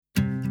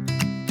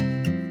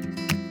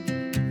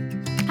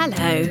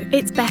Hello,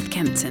 it's Beth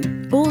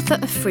Kempton, author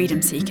of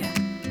Freedom Seeker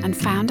and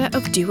founder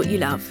of Do What You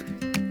Love.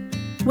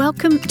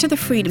 Welcome to the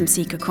Freedom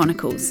Seeker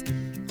Chronicles.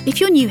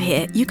 If you're new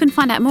here, you can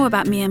find out more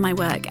about me and my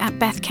work at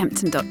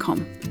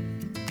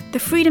bethkempton.com. The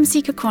Freedom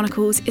Seeker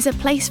Chronicles is a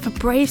place for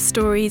brave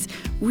stories,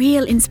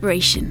 real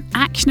inspiration,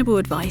 actionable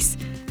advice,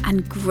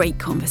 and great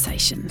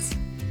conversations.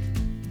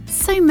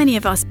 So many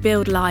of us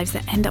build lives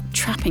that end up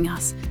trapping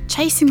us,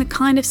 chasing the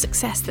kind of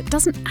success that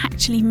doesn't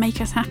actually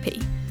make us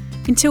happy,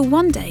 until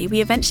one day we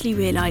eventually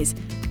realise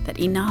that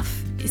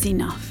enough is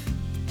enough.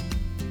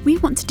 We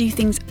want to do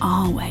things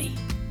our way.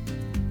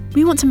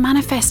 We want to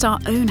manifest our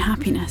own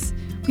happiness.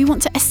 We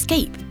want to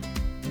escape,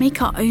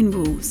 make our own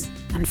rules,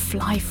 and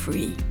fly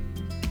free.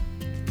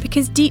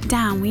 Because deep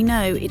down we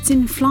know it's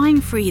in flying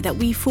free that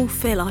we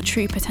fulfil our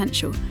true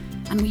potential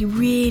and we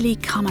really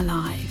come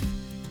alive.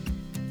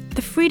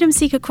 The Freedom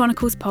Seeker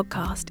Chronicles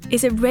podcast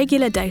is a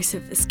regular dose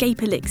of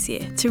escape elixir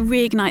to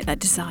reignite that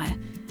desire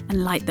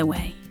and light the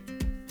way.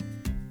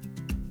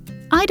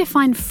 I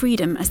define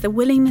freedom as the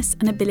willingness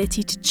and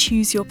ability to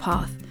choose your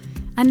path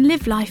and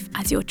live life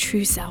as your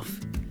true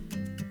self.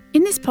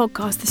 In this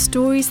podcast, the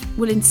stories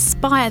will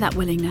inspire that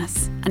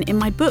willingness, and in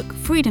my book,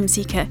 Freedom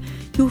Seeker,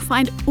 you'll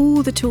find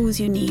all the tools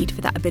you need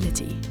for that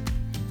ability.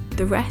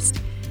 The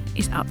rest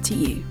is up to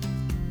you.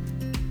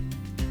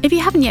 If you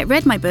haven't yet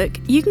read my book,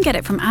 you can get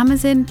it from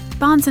Amazon,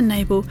 Barnes &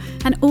 Noble,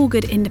 and all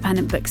good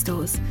independent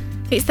bookstores.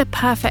 It's the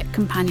perfect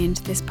companion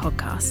to this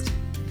podcast.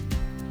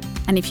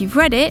 And if you've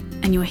read it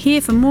and you're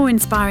here for more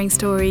inspiring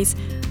stories,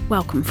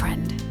 welcome,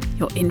 friend.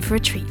 You're in for a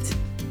treat.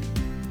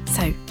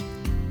 So,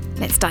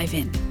 let's dive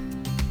in.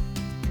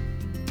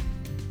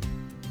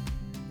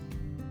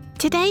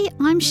 Today,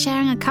 I'm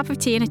sharing a cup of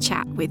tea and a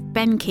chat with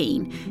Ben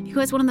Keene, who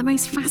has one of the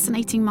most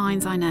fascinating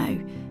minds I know.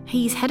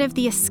 He's head of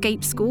the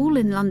Escape School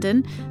in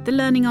London, the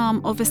learning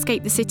arm of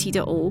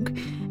escapethecity.org,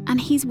 and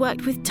he's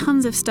worked with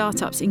tons of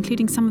startups,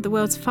 including some of the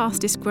world's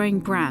fastest growing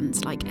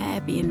brands like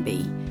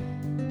Airbnb.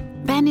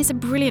 Ben is a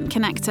brilliant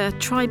connector,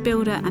 tribe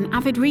builder and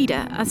avid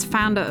reader as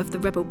founder of the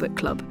Rebel Book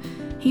Club.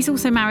 He's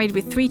also married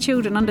with 3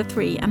 children under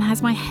 3 and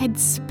has my head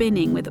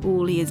spinning with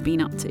all he has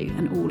been up to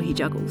and all he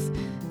juggles.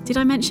 Did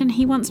I mention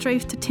he once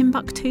drove to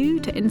Timbuktu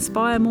to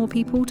inspire more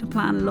people to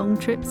plan long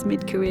trips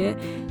mid-career?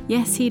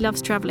 Yes, he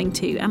loves travelling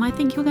too, and I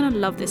think you're going to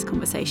love this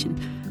conversation.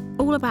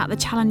 All about the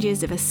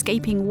challenges of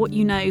escaping what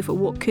you know for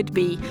what could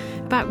be,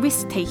 about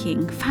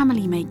risk-taking,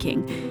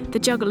 family-making, the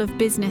juggle of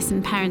business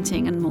and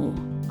parenting and more.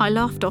 I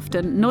laughed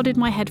often, nodded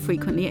my head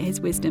frequently at his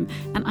wisdom,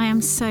 and I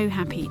am so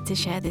happy to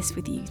share this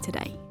with you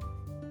today.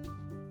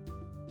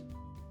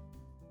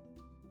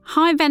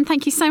 Hi Ben,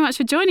 thank you so much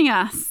for joining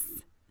us.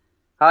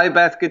 Hi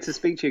Beth, good to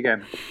speak to you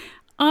again.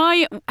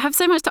 I have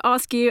so much to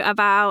ask you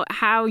about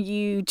how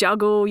you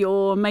juggle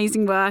your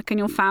amazing work and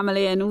your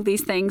family and all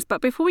these things. But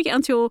before we get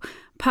onto your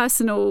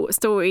personal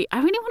story,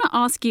 I really want to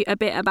ask you a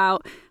bit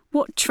about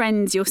what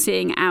trends you're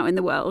seeing out in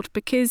the world,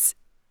 because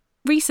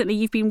recently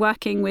you've been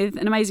working with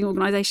an amazing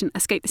organisation,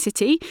 Escape the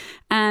City,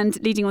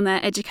 and leading on their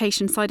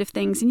education side of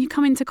things. And you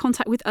come into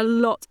contact with a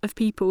lot of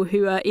people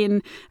who are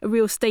in a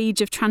real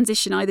stage of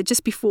transition, either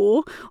just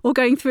before or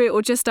going through it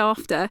or just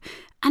after.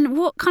 And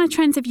what kind of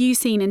trends have you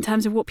seen in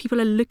terms of what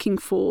people are looking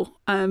for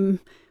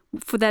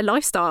their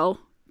lifestyle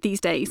these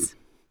days?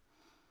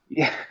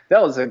 Yeah,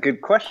 that was a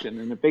good question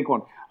and a big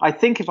one. I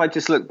think if I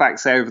just look back,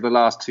 say, over the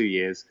last 2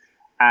 years,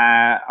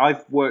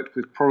 I've worked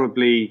with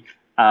probably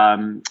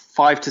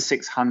 500 to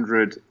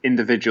 600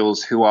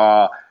 individuals who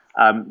are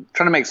trying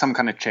to make some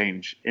kind of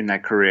change in their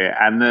career.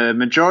 And the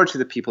majority of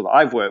the people that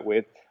I've worked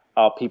with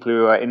are people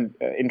who are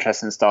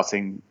interested in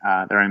starting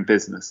their own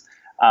business.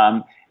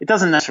 It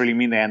doesn't necessarily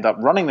mean they end up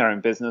running their own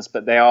business,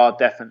 but they are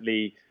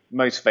definitely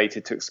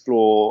motivated to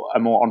explore a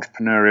more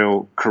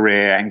entrepreneurial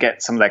career and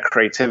get some of their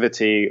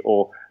creativity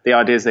or the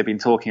ideas they've been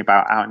talking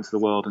about out into the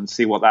world and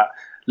see what that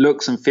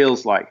looks and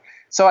feels like.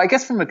 So I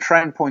guess from a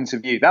trend point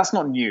of view, that's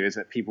not new, is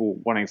it? People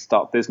wanting to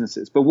start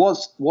businesses. But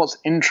what's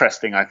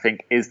interesting, I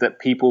think, is that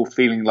people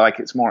feeling like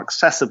it's more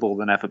accessible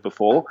than ever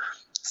before.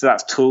 So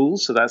that's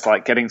tools. So that's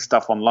like getting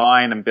stuff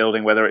online and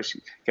building, whether it's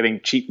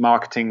getting cheap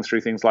marketing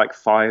through things like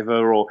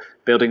Fiverr or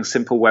building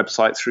simple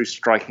websites through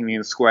Strikingly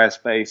and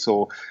Squarespace,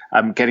 or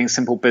getting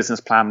simple business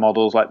plan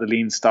models like the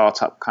Lean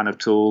Startup kind of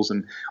tools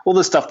and all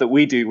the stuff that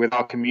we do with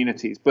our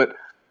communities. But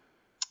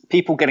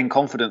people getting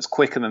confidence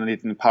quicker than they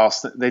did in the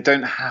past. They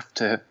don't have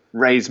to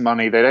raise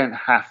money. They don't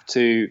have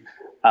to,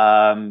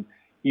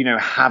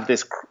 have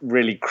this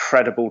really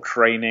credible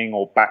training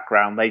or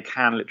background. They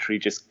can literally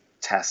just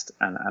test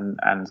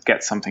and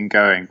get something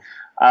going.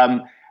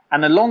 And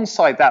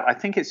alongside that, I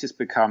think it's just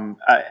become,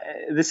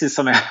 this is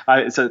something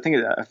I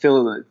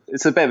feel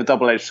it's a bit of a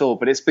double-edged sword,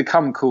 but it's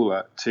become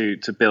cooler to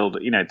build,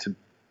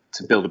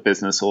 to build a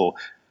business or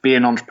be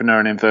an entrepreneur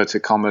in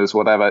inverted commas,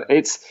 whatever.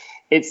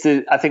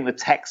 I think the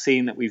tech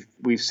scene that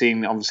we've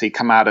seen obviously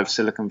come out of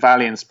Silicon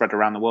Valley and spread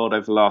around the world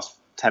over the last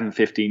 10,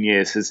 15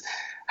 years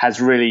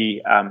has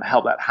really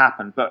helped that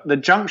happen. But the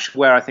juncture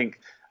where I think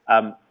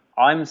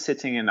I'm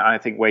sitting and I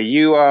think where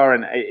you are,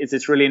 and it's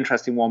this really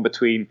interesting one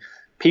between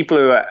people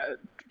who are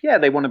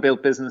they want to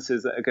build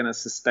businesses that are going to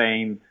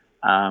sustain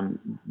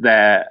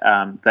their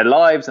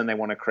lives, and they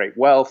want to create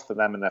wealth for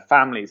them and their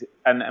families.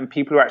 And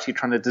people are actually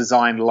trying to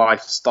design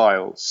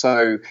lifestyles.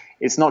 So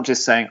it's not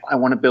just saying, I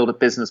want to build a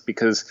business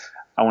because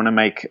I want to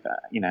make,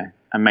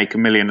 and make $1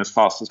 million as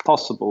fast as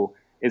possible.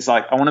 It's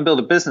like, I want to build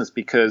a business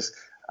because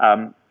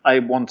I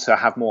want to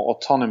have more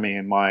autonomy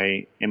in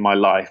my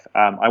life.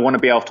 I want to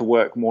be able to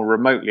work more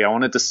remotely. I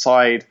want to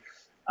decide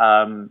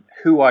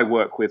who I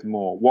work with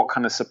more, what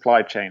kind of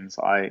supply chains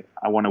I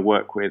want to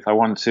work with. I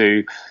want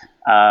to,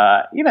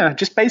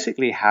 just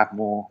basically have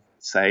more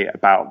say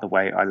about the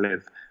way I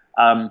live.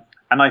 And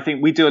I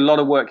think we do a lot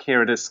of work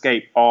here at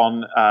Escape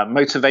on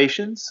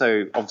motivation.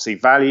 So obviously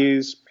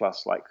values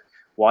plus like,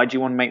 why do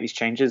you want to make these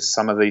changes?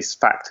 Some of these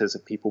factors are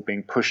people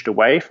being pushed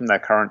away from their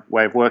current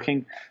way of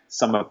working.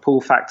 Some are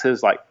pull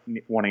factors, like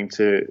wanting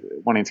to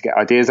get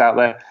ideas out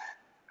there.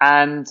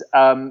 And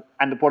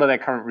what are their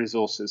current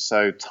resources?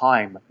 So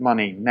time,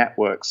 money,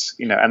 networks,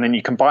 and then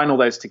you combine all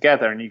those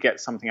together and you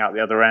get something out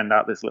the other end,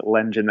 out this little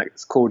engine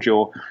that's called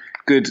your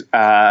good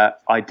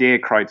idea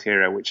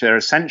criteria, which are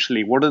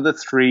essentially what are the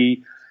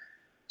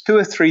two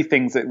or three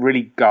things that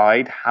really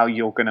guide how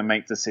you're going to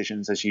make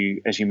decisions as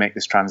you make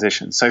this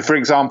transition. So, for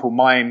example,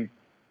 mine,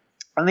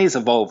 and these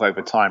evolve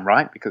over time,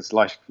 right? Because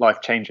life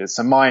changes.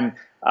 So mine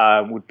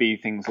would be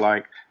things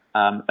like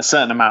a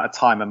certain amount of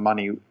time and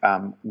money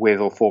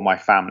with or for my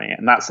family,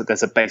 and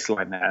there's a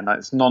baseline there, and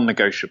that's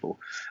non-negotiable.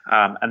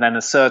 And then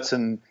a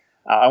certain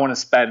I want to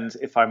spend,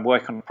 if I'm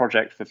working on a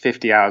project for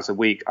 50 hours a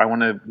week, I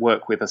want to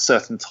work with a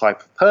certain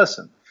type of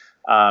person,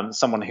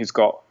 someone who's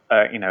got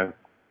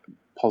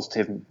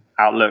positive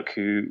outlook,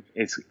 who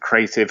is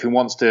creative, who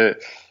wants to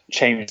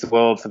change the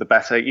world for the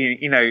better.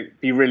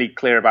 Be really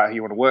clear about who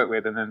you want to work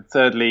with. And then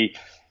thirdly,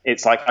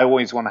 it's like I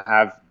always want to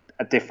have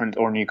a different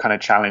or a new kind of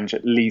challenge,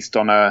 at least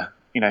on a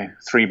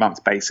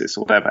 3-month basis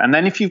or whatever. And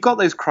then if you've got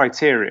those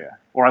criteria,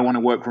 or I want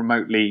to work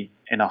remotely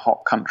in a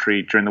hot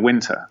country during the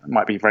winter, it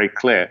might be very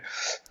clear.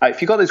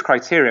 If you've got those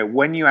criteria,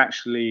 when you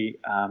actually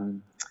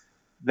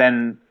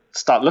then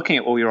start looking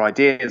at all your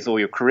ideas, all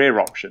your career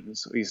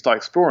options, or you start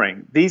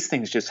exploring, these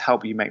things just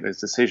help you make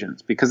those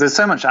decisions, because there's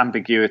so much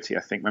ambiguity,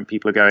 I think, when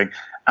people are going,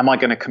 am I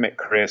going to commit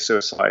career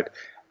suicide?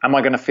 Am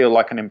I going to feel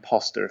like an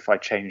imposter if I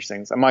change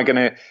things? Am I going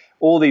to,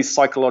 all these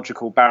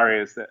psychological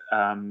barriers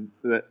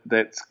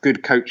that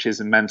good coaches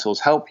and mentors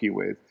help you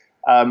with,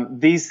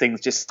 these things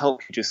just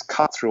help you just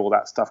cut through all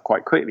that stuff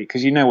quite quickly,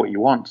 because you know what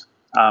you want,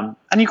 and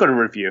you've got to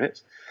review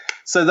it.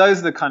 So those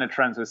are the kind of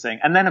trends we're seeing.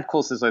 And then, of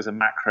course, there's loads of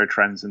macro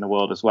trends in the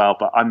world as well.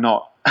 But I'm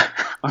not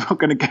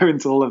going to go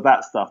into all of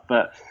that stuff.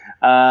 But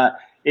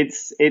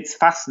it's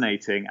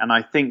fascinating. And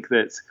I think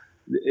that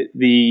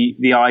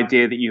the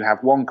idea that you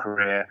have one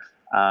career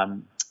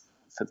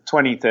for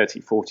 20,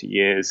 30, 40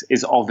 years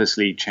is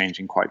obviously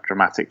changing quite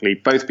dramatically,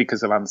 both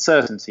because of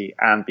uncertainty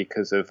and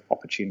because of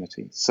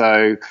opportunity.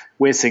 So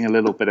we're seeing a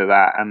little bit of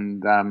that.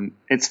 And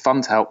it's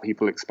fun to help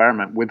people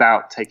experiment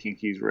without taking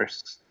huge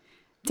risks.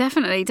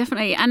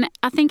 Definitely. And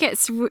I think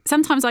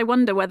sometimes I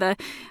wonder whether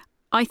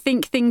I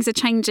think things are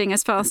changing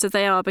as fast as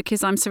they are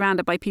because I'm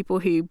surrounded by people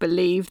who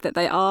believe that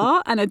they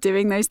are and are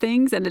doing those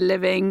things and are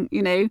living,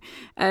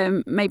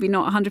 maybe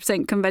not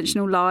 100%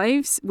 conventional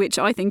lives, which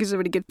I think is a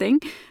really good thing.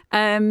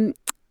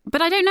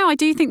 But I don't know. I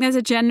do think there's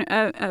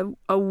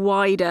a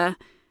wider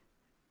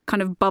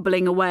kind of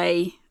bubbling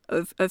away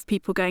of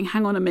people going,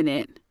 hang on a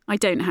minute. I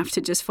don't have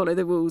to just follow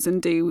the rules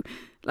and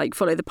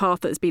follow the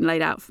path that's been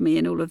laid out for me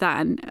and all of that.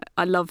 And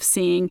I love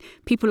seeing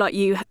people like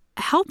you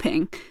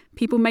helping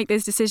people make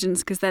those decisions,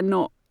 because they're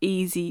not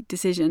easy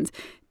decisions.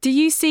 Do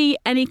you see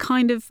any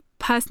kind of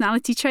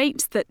personality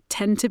traits that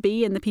tend to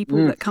be in the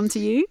people that come to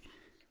you?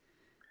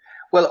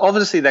 Well,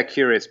 obviously they're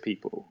curious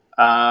people.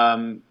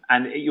 And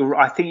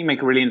I think you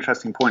make a really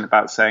interesting point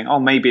about saying,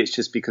 oh, maybe it's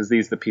just because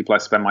these are the people I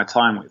spend my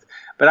time with.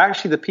 But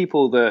actually the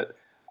people that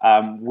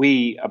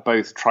we are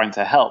both trying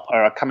to help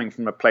are coming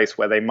from a place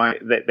where they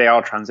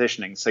are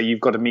transitioning. So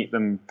you've got to meet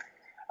them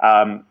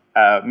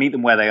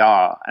where they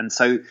are. And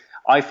so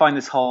I find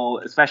this whole,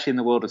 especially in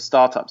the world of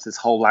startups, this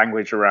whole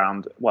language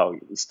around, well,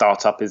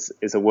 startup is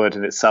a word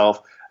in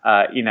itself,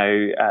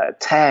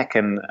 tech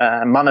and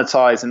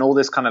monetize and all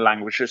this kind of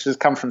language, which has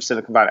come from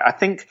Silicon Valley. I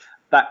think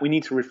that we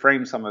need to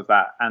reframe some of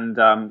that and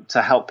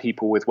to help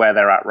people with where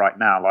they're at right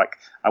now. Like,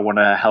 I want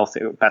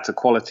a better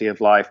quality of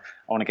life.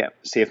 I want to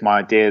see if my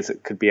ideas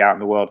could be out in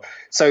the world.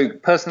 So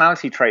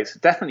personality traits,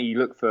 definitely you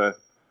look for,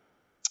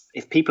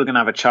 if people are going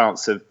to have a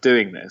chance of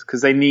doing this,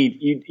 because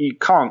you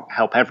can't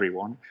help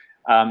everyone.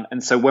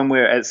 And so when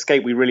we're at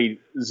Escape, we really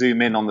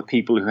zoom in on the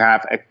people who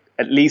have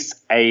at least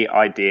a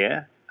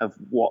idea of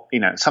what,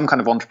 some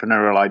kind of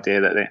entrepreneurial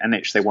idea, an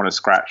itch they want to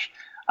scratch.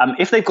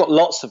 If they've got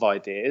lots of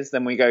ideas,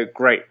 then we go,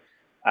 great.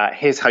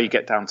 Here's how you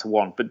get down to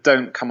one, but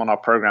don't come on our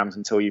programs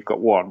until you've got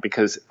one,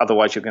 because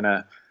otherwise you're going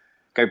to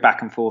go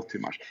back and forth too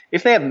much.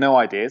 If they have no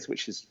ideas,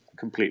 which is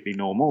completely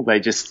normal,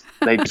 they just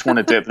want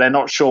to do it, but they're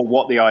not sure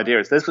what the idea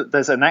is.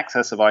 There's an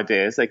excess of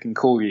ideas. They can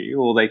call you,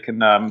 or they can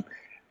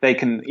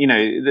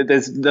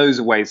there's those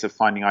ways of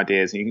finding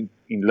ideas. You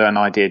can learn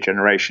idea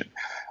generation.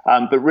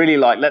 But really,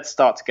 like, let's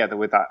start together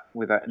with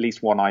at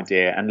least one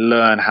idea and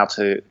learn how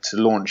to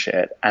launch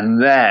it.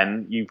 And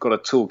then you've got a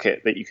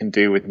toolkit that you can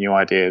do with new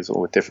ideas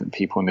or with different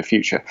people in the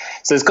future.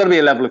 So there's got to be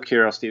a level of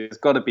curiosity. There's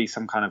got to be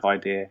some kind of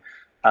idea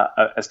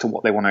as to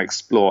what they want to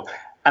explore.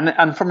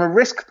 And from a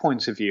risk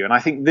point of view, and I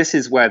think this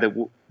is where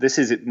this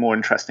is more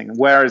interesting.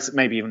 Whereas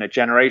maybe even a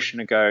generation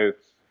ago,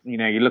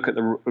 you look at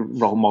the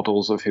role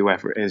models of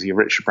whoever it is, your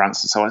Richard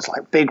Branson, so on. It's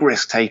like big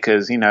risk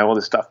takers, all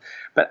this stuff.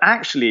 But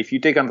actually, if you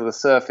dig under the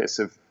surface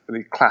of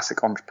the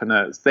classic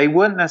entrepreneurs, they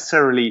weren't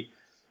necessarily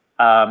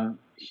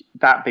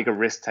that big a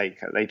risk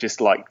taker. They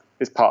just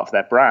it's part of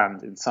their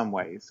brand in some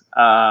ways.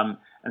 And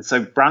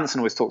so Branson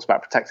always talks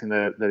about protecting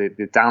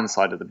the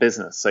downside of the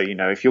business. So,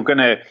 if you're going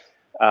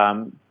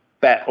to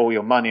bet all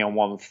your money on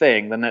one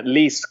thing, then at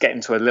least get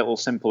into a little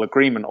simple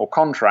agreement or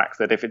contract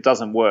that if it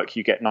doesn't work,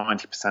 you get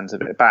 90%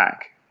 of it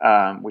back,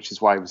 which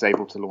is why he was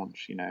able to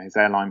launch, his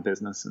airline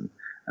business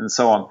and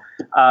so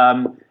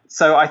on.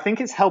 So I think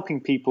it's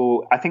helping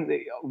people. I think that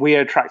we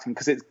are attracting,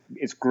 because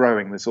it's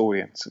growing, this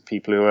audience of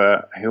people who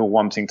are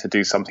wanting to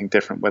do something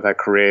different with their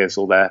careers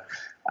or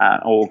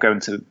or go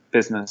into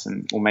business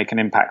or make an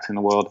impact in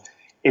the world,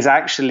 is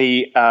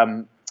actually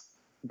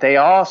they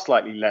are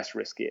slightly less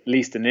risky, at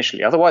least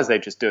initially. Otherwise, they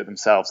just do it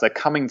themselves. They're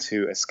coming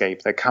to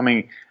Escape. They're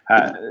coming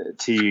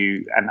to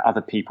you and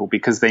other people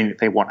because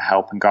they want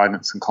help and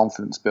guidance and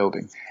confidence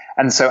building.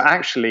 And so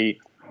actually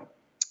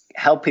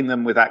helping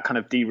them with that kind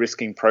of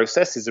de-risking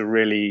process is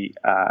really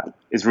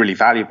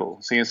valuable.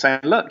 So you're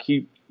saying, look,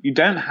 you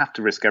don't have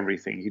to risk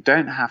everything. You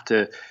don't have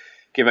to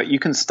give up. You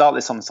can start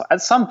this on the side.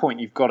 At some point,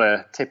 you've got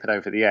to tip it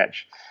over the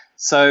edge.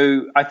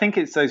 So I think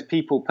it's those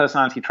people,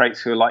 personality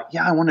traits, who are like,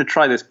 yeah, I want to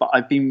try this, but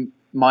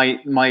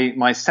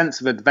my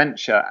sense of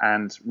adventure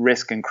and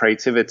risk and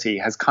creativity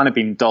has kind of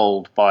been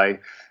dulled by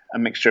a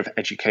mixture of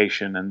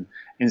education and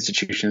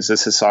institutions of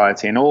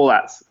society and all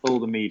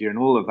the media and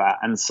all of that.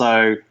 And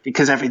so,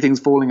 because everything's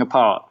falling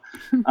apart,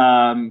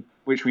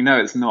 which we know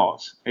it's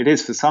not. It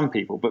is for some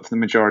people, but for the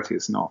majority,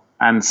 it's not.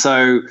 And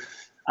so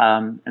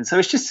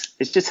it's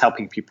just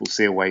helping people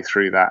see a way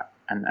through that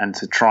and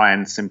to try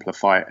and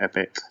simplify it a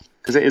bit,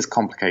 because it is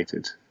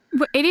complicated.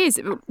 Well, it is.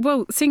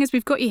 Well, seeing as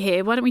we've got you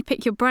here, why don't we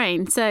pick your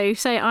brain? So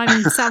say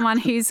I'm someone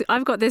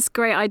I've got this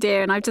great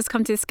idea and I've just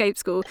come to Escape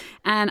School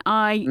and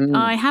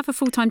I have a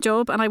full-time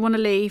job and I want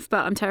to leave,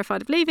 but I'm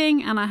terrified of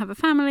leaving, and I have a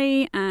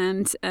family,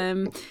 and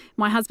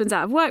my husband's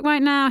out of work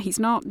right now. He's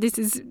not. This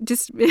is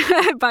just,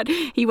 but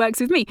he works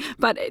with me.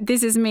 But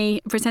this is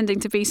me pretending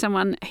to be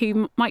someone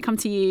who might come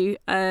to you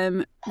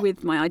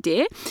with my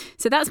idea.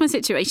 So that's my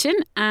situation.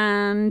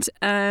 And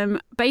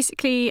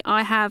basically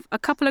I have a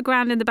couple of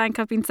grand in the bank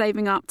I've been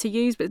saving up to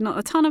use, but not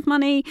a ton of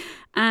money.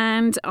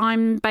 And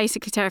I'm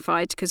basically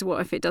terrified because what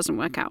if it doesn't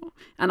work out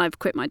and I've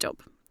quit my job?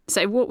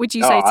 So what would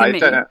you say to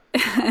me?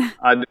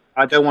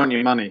 I don't want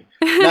your money.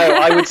 No,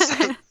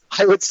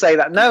 I would say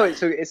that. No,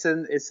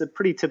 it's a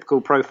pretty typical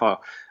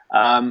profile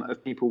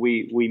of people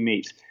we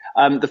meet.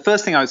 The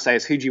first thing I would say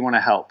is, who do you want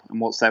to help,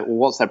 and what's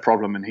their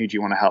problem, and who do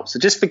you want to help? So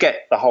just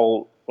forget the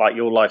whole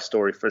your life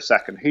story for a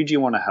second. Who do you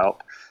want to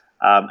help,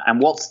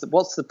 and what's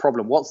the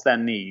problem? What's their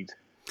need?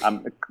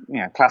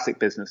 Classic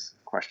business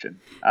question.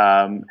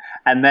 And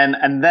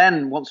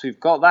then once we've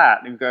got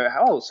that, we go,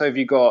 oh, so have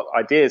you got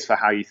ideas for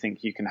how you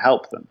think you can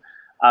help them?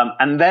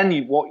 And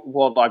then what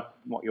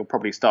you'll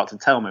probably start to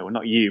tell me, well,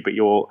 not you, but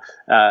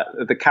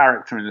the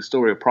character in the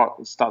story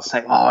will start to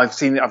say, oh,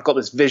 I've got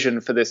this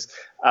vision for this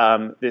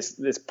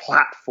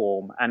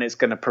platform, and it's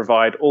going to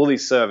provide all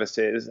these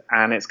services,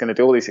 and it's going to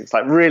do all these things,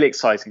 like really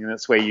exciting. And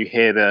that's where you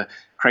hear the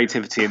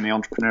creativity and the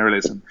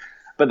entrepreneurialism.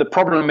 But the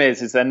problem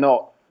is they're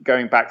not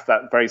going back to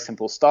that very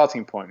simple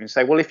starting point and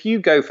say, well, if you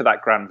go for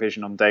that grand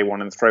vision on day one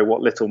and throw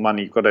what little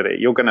money you've got at it,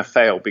 you're going to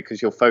fail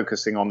because you're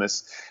focusing on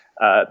this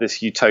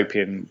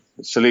utopian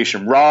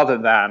solution rather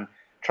than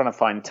trying to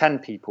find 10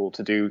 people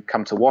to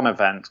come to one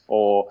event,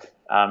 or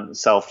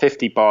sell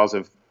 50 bars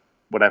of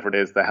whatever it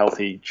is, the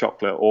healthy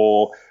chocolate,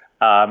 or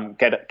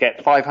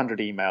get 500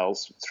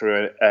 emails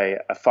through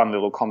a fun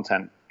little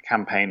content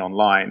campaign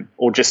online,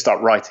 or just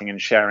start writing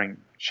and sharing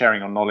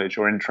your knowledge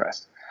or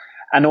interest.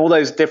 And all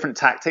those different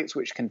tactics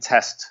which can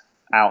test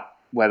out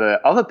whether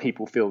other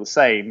people feel the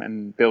same,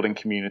 and building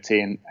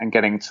community and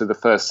getting to the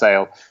first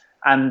sale.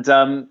 And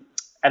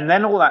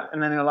then all that,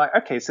 and then you're like,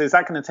 okay, so is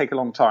that going to take a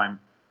long time?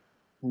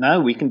 No,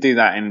 we can do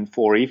that in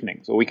 4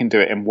 evenings, or we can do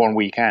it in one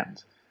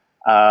weekend.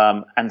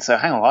 And so,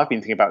 hang on, I've been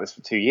thinking about this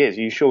for 2 years.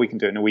 Are you sure we can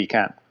do it in a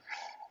weekend?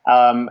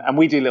 And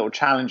we do little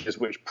challenges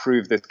which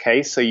prove this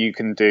case. So you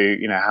can do,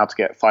 how to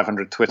get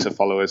 500 Twitter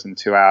followers in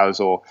 2 hours,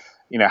 or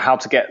how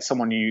to get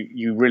someone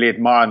you really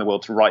admire in the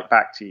world to write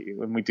back to you.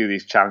 When we do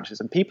these challenges,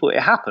 and it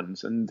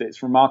happens, and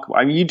it's remarkable.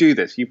 I mean, you do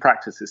this, you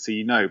practice this,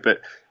 so but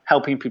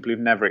helping people who've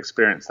never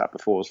experienced that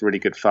before is really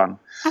good fun.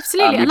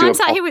 Absolutely. And I'm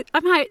sat here with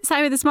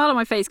a smile on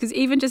my face, because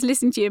even just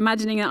listening to you,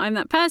 imagining that I'm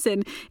that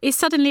person, is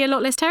suddenly a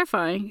lot less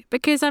terrifying,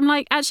 because I'm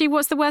like, actually,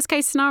 what's the worst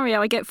case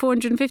scenario? I get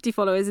 450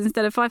 followers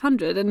instead of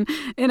 500. And,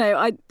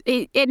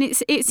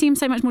 it seems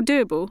so much more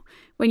doable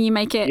when you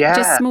make it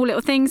just small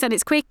little things, and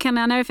it's quick, and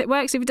I know if it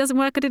works. If it doesn't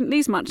work, I didn't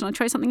lose much, and I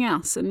try something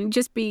else, and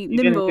just be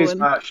nimble. You didn't lose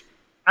much.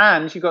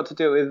 And you got to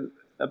do it with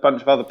a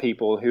bunch of other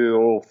people who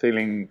are all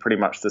feeling pretty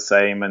much the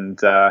same. And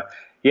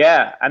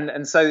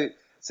so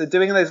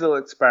doing those little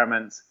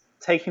experiments,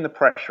 taking the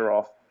pressure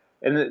off.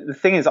 And the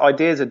thing is,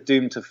 ideas are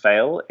doomed to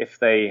fail if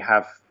they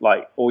have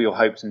like all your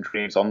hopes and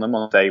dreams on them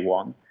on day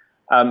one.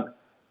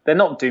 They're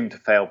not doomed to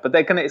fail, but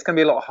it's going to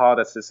be a lot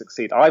harder to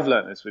succeed. I've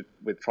learned this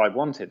with Tribe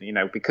Wanted,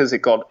 because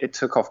it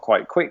took off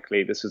quite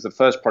quickly. This was the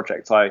first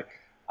project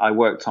I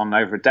worked on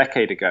over a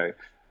decade ago.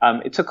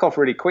 It took off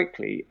really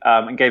quickly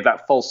and gave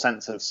that false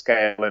sense of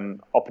scale and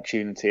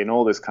opportunity and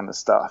all this kind of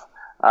stuff.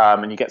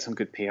 And you get some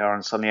good PR,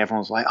 and suddenly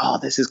everyone's like, oh,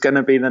 this is going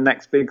to be the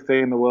next big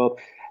thing in the world.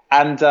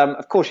 And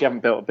of course, you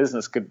haven't built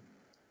a good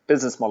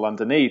business model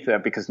underneath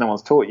because no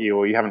one's taught you,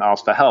 or you haven't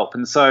asked for help.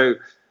 And so,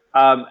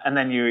 and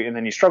then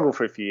you struggle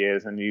for a few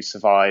years, and you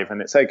survive, and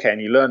it's okay,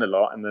 and you learn a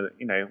lot, and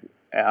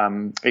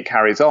it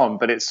carries on.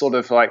 But it's sort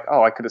of like,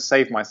 oh, I could have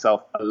saved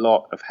myself a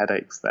lot of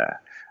headaches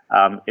there.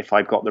 If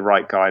I'd got the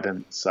right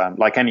guidance,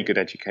 like any good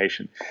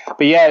education.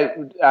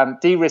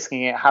 But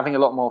de-risking it, having a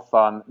lot more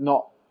fun,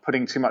 not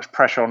putting too much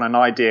pressure on an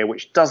idea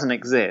which doesn't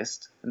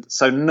exist, and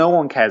so no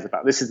one cares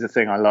about. This is the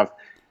thing I love.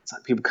 It's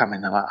like people come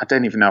in, they're like, I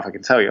don't even know if I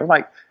can tell you. I'm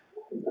like,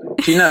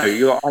 do you know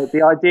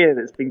the idea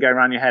that's been going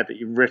around your head that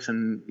you've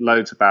written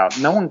loads about?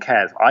 No one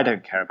cares. I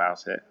don't care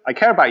about it. I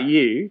care about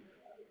you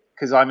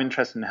because I'm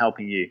interested in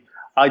helping you.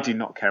 I do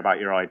not care about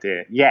your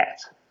idea yet.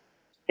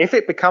 If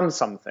it becomes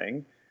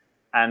something,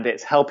 and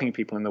it's helping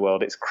people in the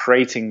world, it's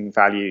creating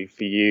value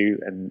for you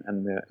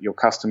and your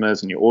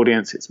customers and your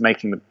audience, it's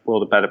making the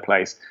world a better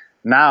place.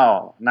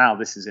 Now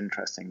this is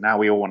interesting. Now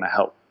we all want to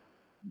help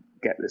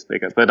get this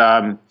bigger. But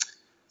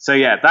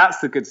that's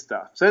the good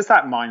stuff. So it's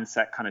that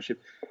mindset kind of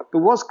shift. But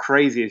what's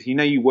crazy is,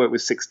 you work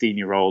with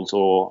 16-year-olds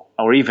or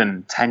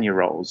even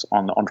 10-year-olds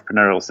on the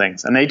entrepreneurial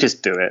things, and they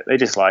just do it. They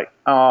just like,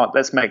 oh,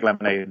 let's make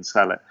lemonade and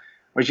sell it.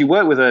 Whereas you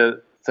work with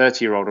a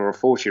 30-year-old or a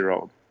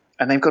 40-year-old,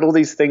 and they've got all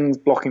these things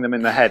blocking them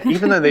in the head,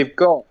 even though they've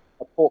got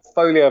a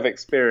portfolio of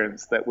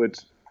experience that would,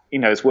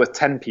 is worth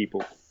 10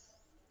 people.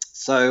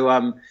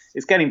 So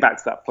it's getting back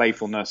to that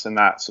playfulness and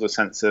that sort of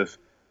sense of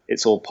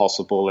it's all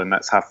possible, and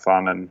let's have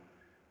fun and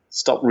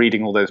stop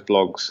reading all those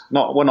blogs.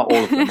 Not all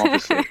of them,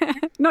 obviously.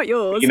 Not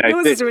yours.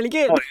 Yours is really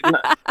good.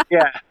 Not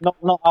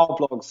our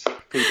blogs.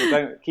 People,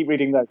 don't keep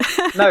reading those.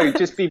 No,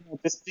 just be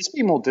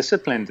more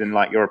disciplined in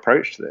like your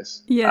approach to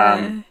this.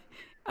 Yeah.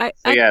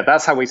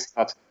 That's how we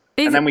started.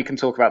 And then we can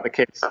talk about the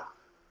kids.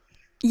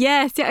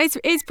 Yes,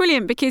 it's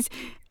brilliant, because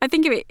I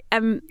think of it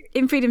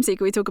in Freedom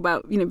Seeker, we talk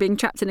about being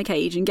trapped in a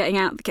cage and getting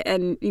out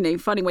and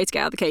finding a way to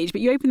get out of the cage.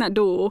 But you open that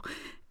door,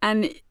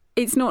 and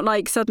it's not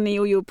like suddenly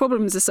all your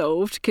problems are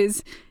solved,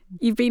 because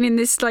you've been in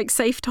this like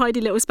safe, tidy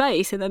little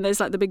space, and then there's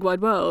like the big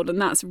wide world, and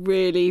that's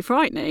really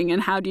frightening.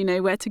 And how do you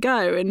know where to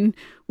go and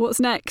what's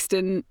next,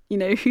 and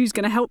who's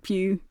going to help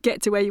you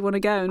get to where you want to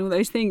go, and all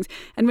those things.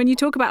 And when you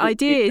talk about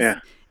ideas,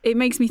 it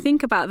makes me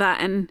think about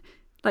that and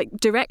like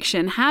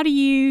direction. How do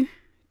you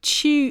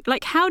choose?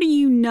 Like, how do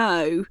you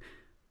know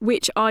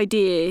which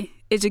idea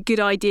is a good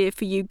idea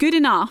for you, good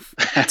enough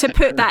to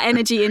put that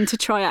energy in to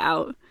try it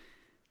out?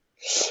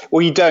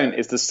 Well, you don't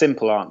is the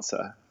simple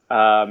answer.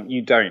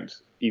 You don't.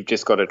 You've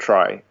just got to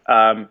try.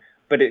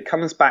 But it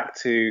comes back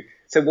to,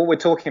 so what we're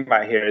talking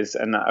about here is,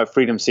 and a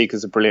freedom seeker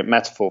is a brilliant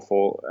metaphor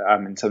for,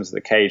 in terms of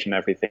the cage and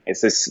everything, is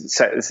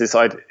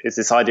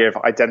this idea of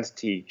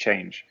identity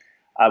change,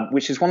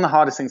 which is one of the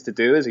hardest things to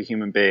do as a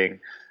human being,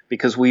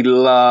 because we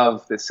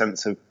love this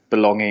sense of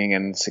belonging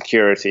and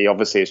security,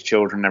 obviously as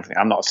children and everything.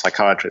 I'm not a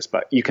psychiatrist,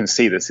 but you can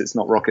see this. It's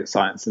not rocket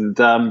science.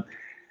 And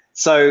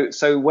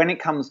so when it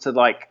comes to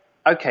like,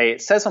 okay,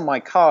 it says on my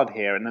card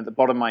here and at the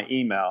bottom of my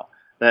email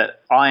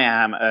that I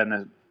am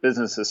a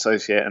business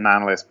associate, an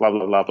analyst, blah,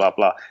 blah, blah, blah,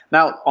 blah.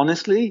 Now,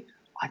 honestly,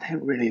 I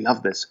don't really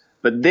love this,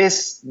 but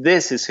this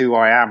is who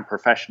I am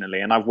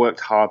professionally, and I've worked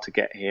hard to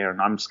get here, and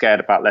I'm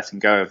scared about letting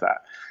go of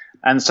that.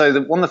 And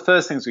so one of the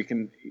first things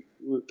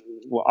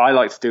what I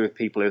like to do with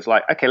people is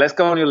like, okay, let's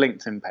go on your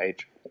LinkedIn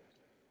page.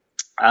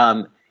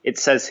 It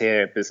says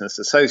here, business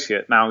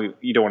associate. Now,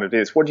 you don't want to do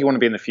this. What do you want to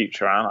be in the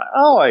future? And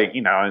I'm like,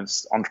 I'm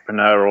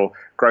entrepreneur or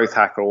growth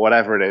hacker or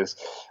whatever it is.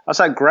 I was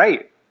like,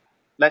 great,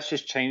 let's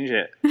just change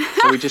it.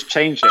 So we just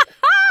changed it.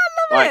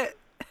 I love it.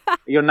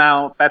 You're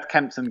now Beth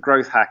Kempton,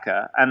 growth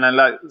hacker. And then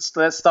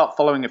let's start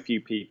following a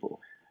few people.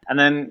 And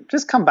then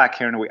just come back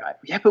here in a week.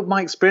 Yeah, but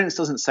my experience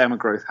doesn't say I'm a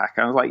growth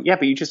hacker. I was like, yeah,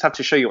 but you just have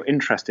to show you're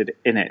interested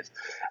in it.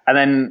 And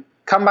then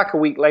come back a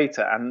week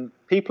later, and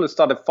people have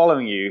started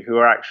following you who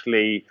are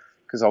actually,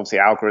 because obviously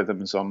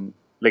algorithms on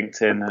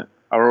LinkedIn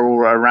are all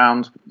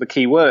around the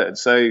keywords.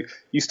 So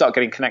you start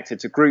getting connected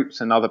to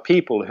groups and other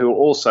people who are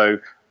also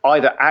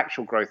either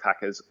actual growth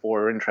hackers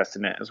or are interested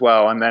in it as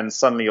well. And then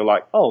suddenly you're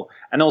like, oh,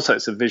 and also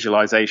it's a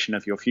visualization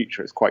of your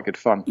future. It's quite good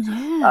fun.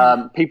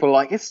 Yeah. People are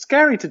like, it's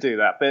scary to do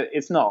that, but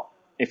it's not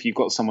if you've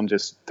got someone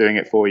just doing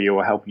it for you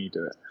or helping you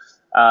do it.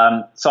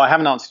 So I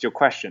haven't answered your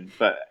question,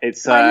 but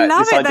it's I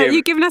love this it idea that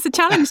you've given us a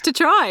challenge to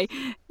try.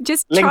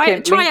 Just try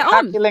it hack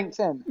on. your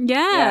LinkedIn.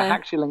 Yeah.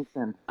 Hack your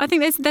LinkedIn. I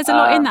think there's a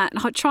lot in that.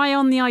 Try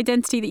on the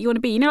identity that you want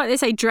to be. You know, like they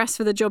say, dress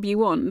for the job you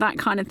want, that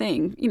kind of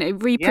thing. You know,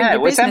 reprint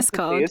your business empathy,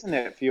 card. isn't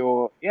it?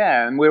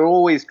 And we're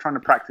always trying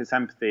to practice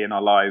empathy in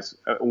our lives.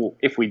 Or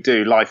if we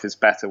do, life is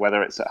better,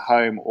 whether it's at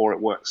home or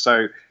at work.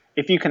 So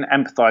if you can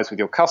empathize with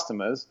your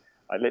customers,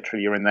 like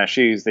literally you're in their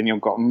shoes, then you've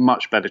got a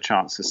much better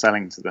chance of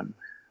selling to them.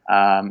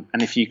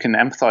 And if you can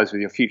empathize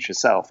with your future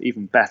self,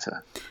 even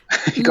better.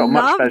 You've got a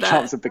much better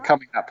chance of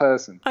becoming that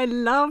person. I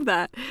love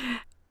that.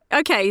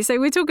 Okay, so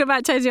we're talking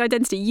about changing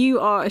identity. You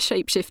are a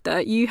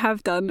shapeshifter. You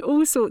have done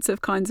all sorts of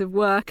kinds of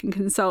work and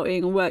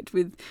consulting and worked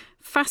with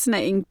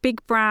fascinating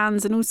big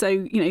brands and also,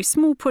 you know,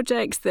 small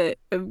projects that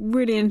are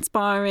really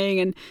inspiring.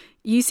 And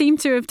you seem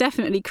to have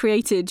definitely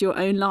created your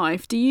own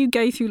life. Do you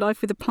go through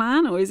life with a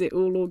plan, or is it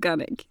all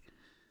organic?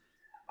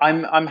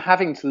 I'm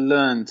having to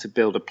learn to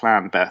build a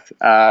plan, Beth.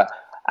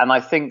 And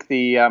I think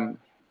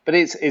but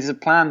it's a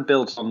plan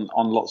built on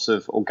lots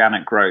of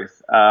organic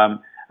growth.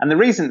 And the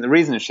reason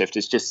to shift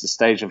is just the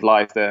stage of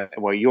life that,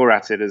 well, you're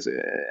at it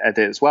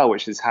as well,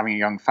 which is having a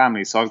young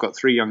family. So I've got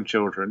 3 young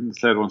children. The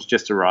third one's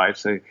just arrived.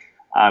 So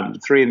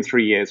 3 in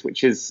 3 years,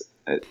 which is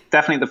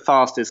definitely the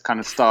fastest kind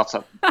of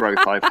startup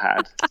growth I've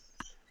had.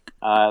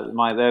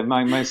 They're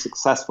my most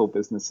successful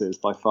businesses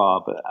by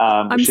far, but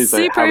which is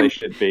how they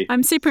should be.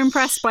 I'm super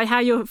impressed by how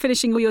you're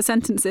finishing all your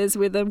sentences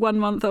with a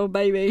 1-month-old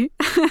baby.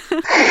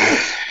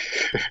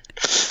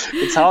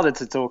 It's harder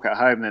to talk at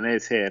home than it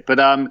is here, but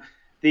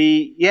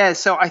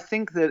so I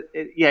think that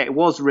it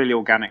was really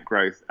organic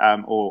growth,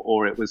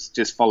 or it was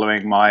just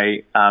following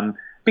my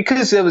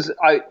because there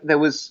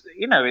was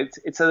you know,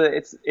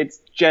 it's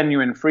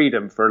genuine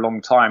freedom for a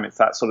long time. It's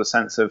that sort of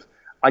sense of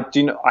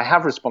I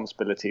have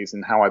responsibilities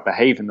in how I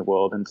behave in the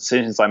world and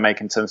decisions I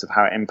make in terms of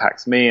how it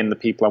impacts me and the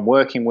people I'm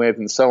working with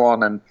and so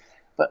on.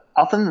 But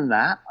other than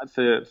that,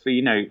 for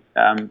you know,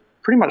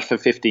 pretty much for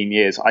 15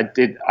 years,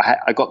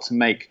 I got to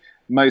make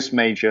most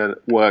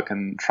major work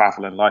and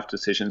travel and life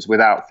decisions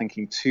without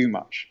thinking too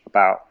much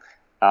about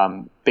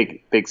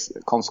big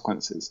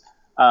consequences.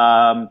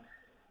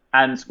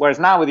 And whereas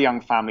now with a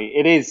young family,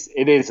 it is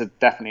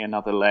definitely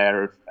another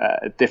layer of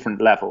a different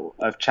level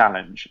of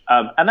challenge.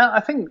 And I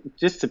think,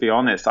 just to be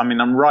honest, I mean,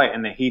 I'm right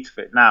in the heat of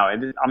it now.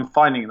 I'm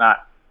finding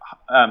that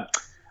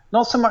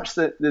not so much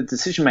the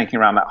decision making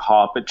around that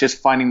hard, but just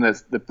finding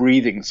the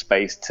breathing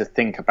space to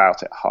think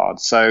about it hard.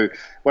 So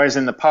whereas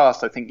in the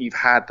past, I think you've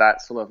had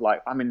that sort of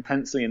like, I'm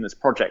intensely in this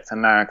project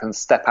and now I can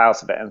step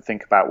out of it and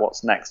think about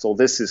what's next, or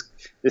this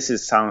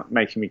is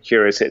making me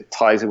curious. It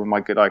ties in with my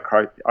good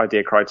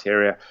idea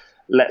criteria.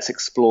 Let's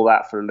explore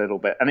that for a little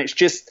bit. And it's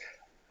just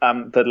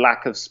the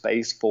lack of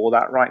space for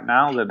that right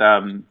now that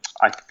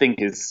I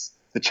think is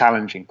the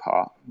challenging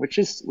part, which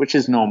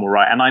is normal,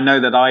 right? And I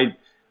know that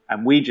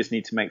we just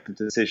need to make the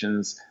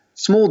decisions,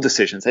 small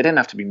decisions. They don't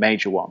have to be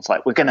major ones.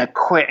 Like, we're going to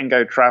quit and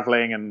go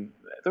traveling, and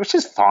which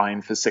is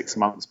fine for 6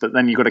 months, but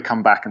then you've got to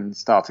come back and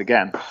start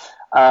again.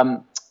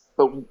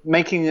 But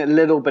making a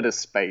little bit of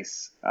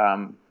space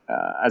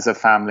as a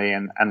family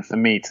and for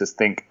me to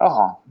think,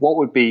 what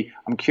would be,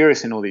 I'm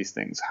curious in all these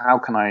things. How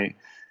can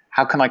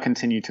I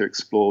continue to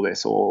explore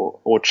this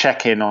or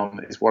check in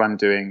on, is what I'm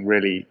doing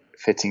really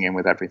fitting in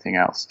with everything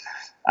else?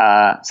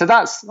 So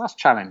that's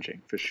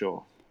challenging for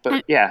sure.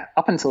 But yeah,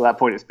 up until that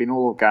point, it's been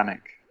all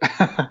organic.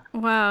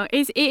 Wow.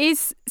 It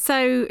is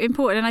so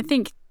important. And I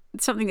think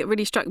something that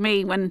really struck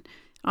me when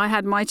I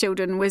had my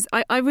children was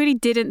I really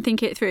didn't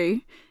think it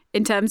through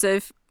in terms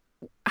of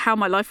how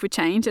my life would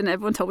change. And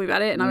everyone told me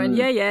about it. And I went,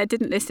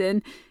 didn't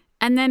listen.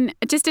 And then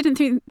I just didn't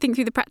think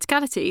through the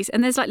practicalities.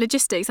 And there's like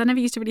logistics. I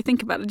never used to really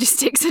think about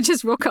logistics. I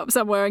just rock up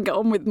somewhere and get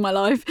on with my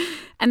life.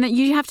 And that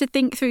you have to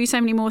think through so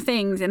many more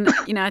things. And,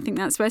 you know, I think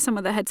that's where some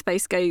of the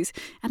headspace goes.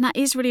 And that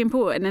is really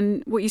important.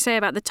 And what you say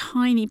about the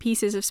tiny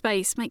pieces of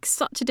space makes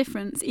such a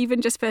difference. Even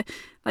just for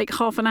like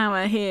half an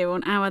hour here or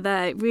an hour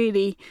there, it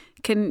really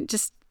can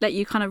just let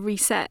you kind of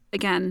reset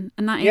again.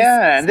 And that is...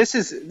 Yeah, and this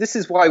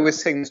is why we're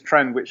seeing this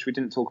trend, which we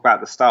didn't talk about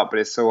at the start, but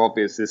it's so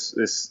obvious,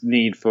 this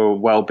need for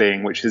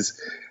well-being, which is...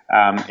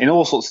 in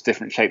all sorts of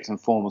different shapes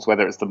and forms,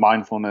 whether it's the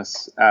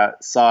mindfulness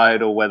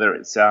side or whether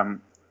it's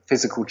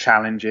physical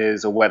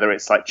challenges or whether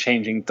it's like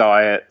changing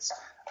diets,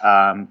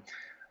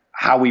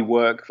 how we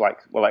work, like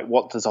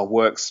what does our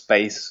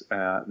workspace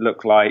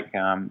look like,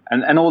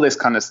 and all this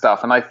kind of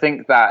stuff. And I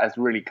think that has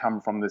really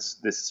come from this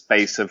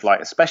space of like,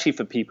 especially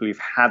for people who've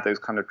had those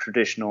kind of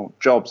traditional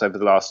jobs over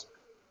the last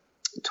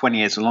 20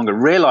 years or longer,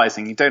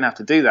 realizing you don't have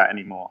to do that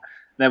anymore.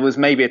 There was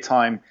maybe a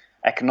time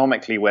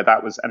economically where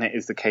that was, and it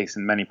is the case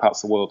in many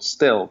parts of the world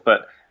still,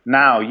 but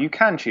now you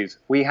can choose.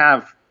 We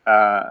have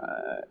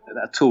a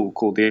tool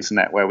called the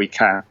internet where we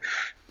can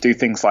do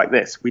things like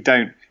this. You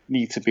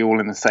need to be all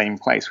in the same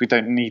place. We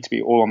don't need to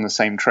be all on the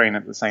same train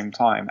at the same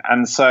time.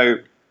 And so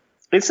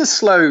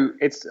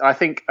I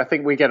think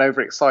we get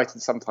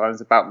overexcited sometimes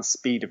about the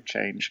speed of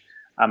change.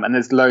 And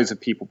there's loads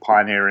of people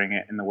pioneering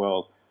it in the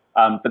world.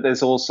 But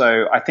there's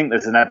also, I think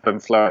there's an ebb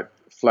and flow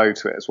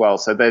to it as well.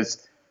 So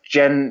there's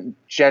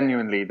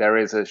genuinely, there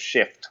is a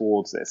shift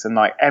towards this. And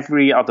like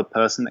every other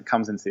person that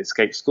comes into the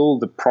Escape School,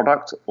 the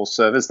product or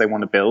service they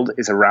want to build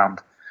is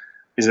around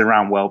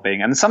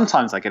well-being. And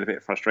sometimes I get a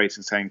bit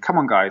frustrated saying, come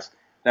on, guys,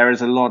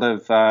 there's a lot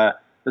of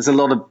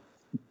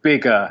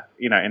bigger,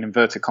 in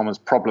inverted commas,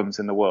 problems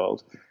in the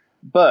world.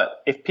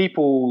 But if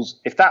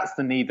that's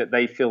the need that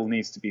they feel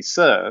needs to be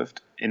served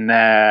in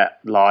their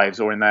lives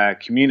or in their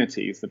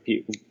communities, the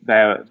people,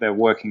 their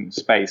working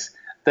space,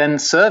 then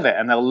serve it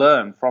and they'll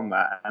learn from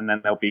that, and then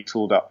they'll be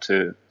tooled up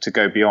to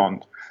go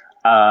beyond.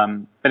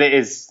 But it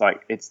is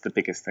it's the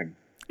biggest thing.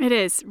 It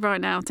is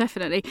right now,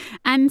 definitely.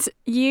 And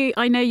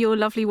I know your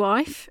lovely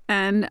wife,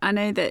 and I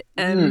know that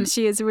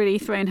she has really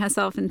thrown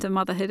herself into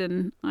motherhood,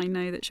 and I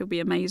know that she'll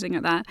be amazing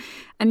at that.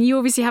 And you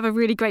obviously have a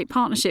really great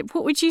partnership.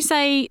 What would you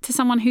say to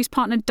someone whose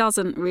partner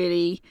doesn't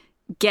really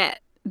get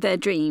their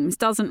dreams,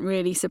 doesn't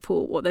really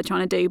support what they're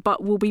trying to do,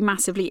 but will be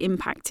massively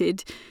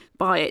impacted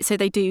by it, so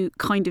they do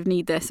kind of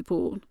need their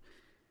support?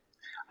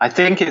 I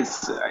think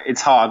it's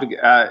hard.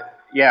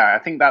 I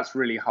think that's a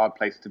really hard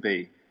place to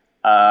be.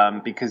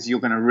 Because you're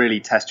going to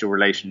really test your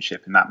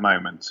relationship in that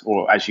moment,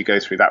 or as you go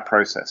through that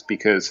process,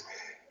 because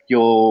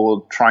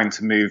you're trying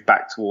to move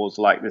back towards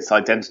like this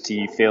identity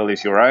you feel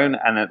is your own,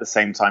 and at the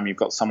same time you've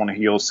got someone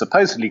who you're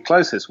supposedly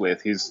closest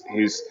with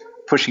who's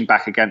pushing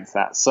back against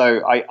that.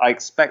 So I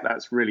expect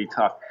that's really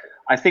tough.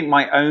 I think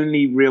my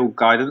only real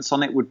guidance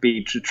on it would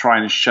be to try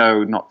and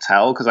show, not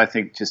tell, because I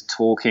think just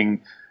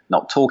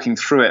not talking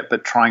through it,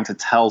 but trying to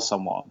tell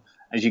someone.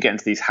 As you get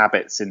into these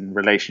habits in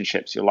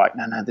relationships, you're like,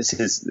 no, this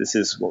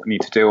is what we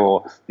need to do,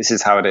 or this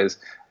is how it is.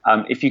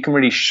 If you can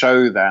really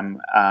show them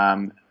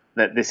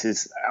that this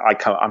is,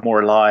 I'm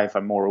more alive,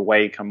 I'm more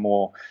awake, I'm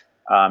more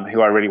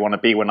who I really want to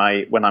be when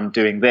I'm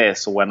doing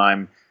this, or when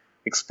I'm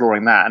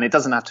exploring that. And it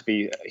doesn't have to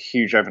be a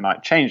huge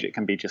overnight change. It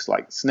can be just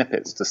like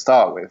snippets to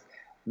start with.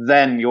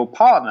 Then your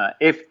partner,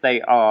 if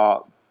they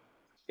are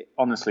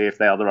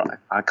the right,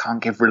 I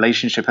can't give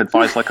relationship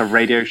advice like a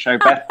radio show,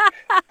 Beth.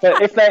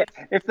 But if they're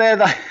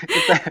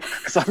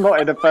because I'm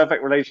not in a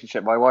perfect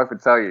relationship, my wife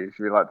would tell you,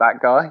 she'd be like, that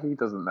guy, he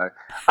doesn't know.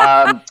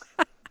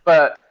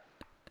 But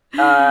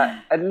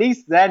at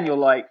least then you're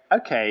like,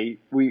 okay,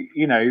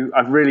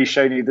 I've really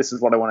shown you this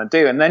is what I want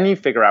to do, and then you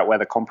figure out where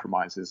the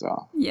compromises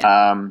are.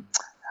 Yeah.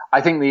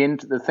 I think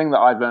the thing that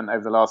I've learned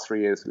over the last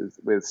 3 years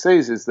with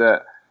Suze is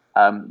that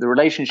the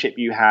relationship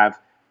you have.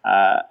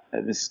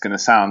 This is going to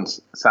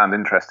sound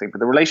interesting, but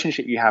the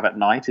relationship you have at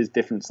night is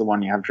different to the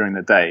one you have during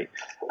the day.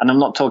 And I'm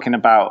not talking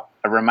about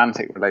a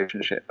romantic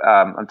relationship.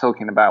 I'm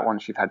talking about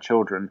once you've had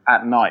children.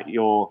 At night,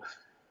 your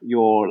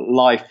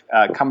life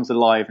comes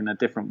alive in a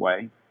different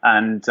way,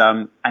 and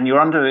you're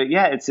under.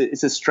 Yeah,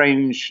 it's a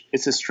strange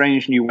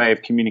new way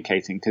of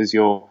communicating, because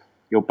you're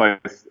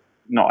both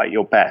not at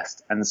your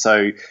best, and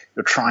so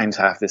you're trying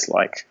to have this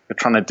you're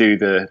trying to do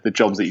the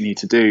jobs that you need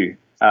to do.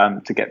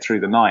 To get through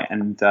the night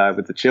and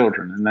with the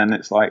children, and then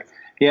it's like,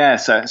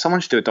 so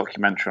someone should do a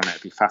documentary on it.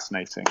 It'd be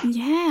fascinating.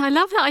 Yeah, I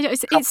love that.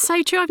 It's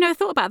so true. I've never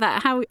thought about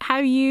that. How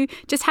you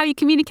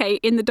communicate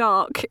in the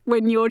dark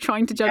when you're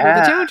trying to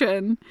juggle the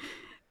children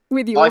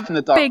with your life in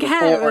the dark big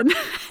hair. And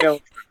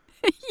children.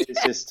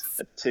 It's just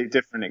two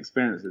different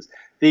experiences.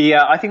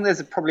 I think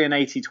there's probably an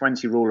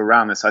 80-20 rule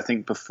around this. I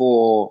think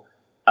before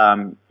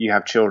you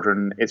have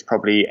children, it's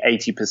probably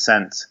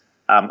 80%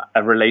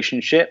 a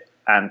relationship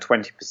and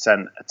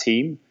 20% a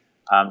team.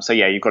 So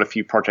you've got a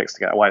few projects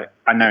to get away.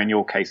 I know in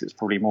your case it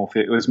was more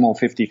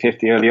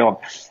 50-50 early on,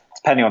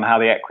 depending on how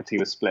the equity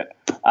was split.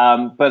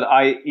 But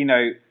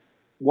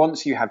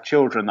once you have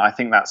children, I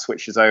think that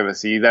switches over.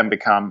 So you then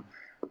become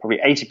probably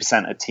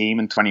 80% a team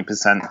and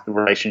 20% the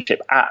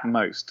relationship at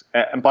most.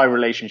 And by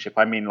relationship,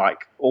 I mean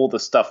like all the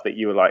stuff that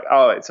you were like,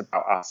 oh, it's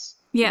about us.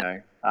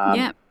 Yeah.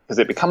 Because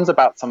it becomes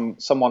about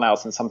someone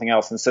else and something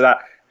else. And so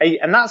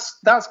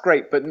that's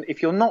great. But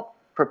if you're not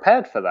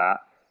prepared for that,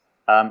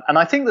 and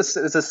I think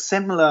there's a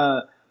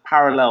similar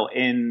parallel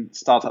in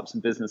startups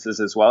and businesses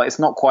as well. It's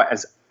not quite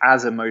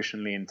as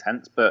emotionally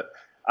intense, but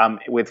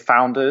with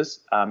founders,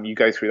 you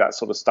go through that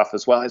sort of stuff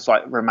as well. It's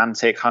like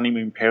romantic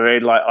honeymoon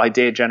period, like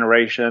idea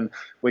generation.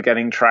 We're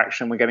getting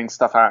traction, we're getting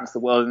stuff out into the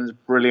world, and it's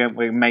brilliant.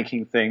 We're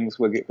making things,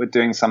 we're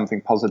doing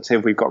something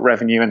positive, we've got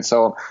revenue and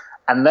so on.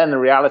 And then the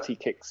reality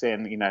kicks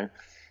in,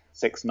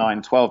 6,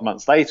 9, 12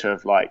 months later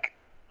of like,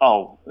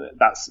 oh,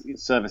 that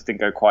service didn't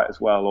go quite as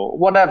well, or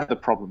whatever the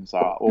problems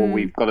are, or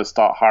we've got to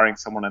start hiring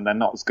someone and they're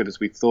not as good as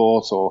we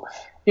thought, or,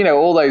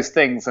 all those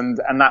things. And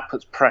that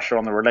puts pressure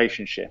on the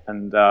relationship.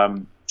 And there's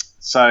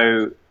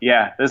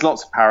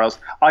lots of parallels.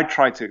 I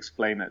try to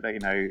explain it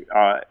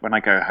that, when I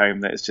go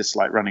home, that it's just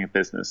like running a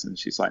business. And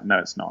she's like, no,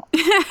 it's not.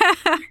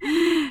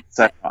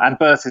 And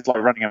birth is like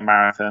running a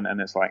marathon.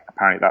 And it's like,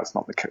 apparently that's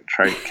not the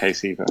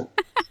case either.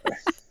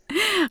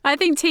 I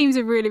think team's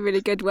a really,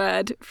 really good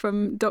word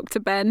from Dr.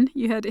 Ben.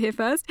 You heard it here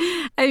first.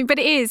 But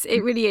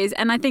it really is.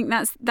 And I think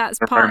that's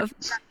part of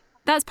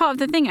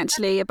the thing,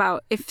 actually,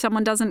 about if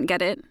someone doesn't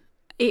get it.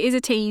 It is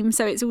a team.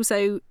 So it's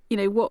also,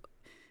 what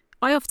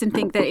I often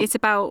think that it's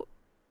about,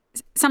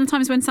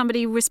 sometimes when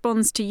somebody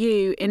responds to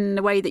you in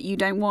the way that you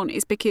don't want,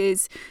 it's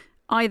because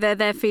either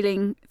they're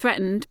feeling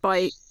threatened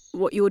by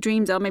what your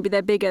dreams are, maybe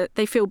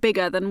they feel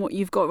bigger than what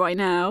you've got right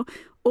now,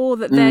 or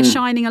that they're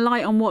shining a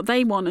light on what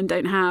they want and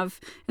don't have,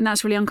 and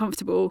that's really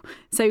uncomfortable.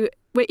 So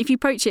if you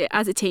approach it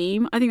as a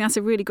team, I think that's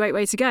a really great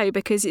way to go,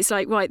 because it's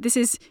like, right, this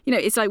is,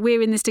 it's like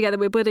we're in this together,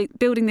 we're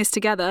building this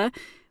together.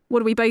 What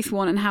do we both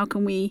want, and how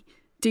can we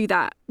do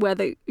that where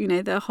the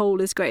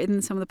whole is greater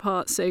than some of the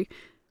parts? So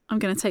I'm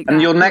going to take that.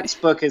 And your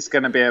next book is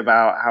going to be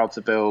about how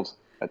to build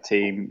a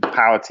team,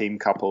 power team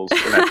couples,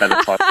 for a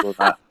better title than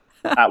that.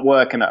 At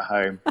work and at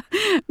home.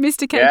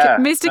 Mr.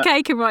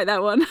 K can write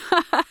that one.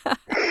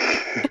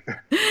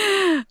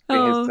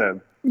 His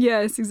turn.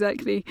 Yes,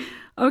 exactly.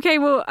 Okay,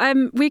 well,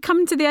 we're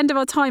coming to the end of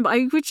our time, but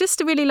I would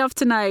just really love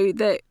to know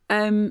that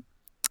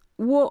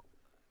what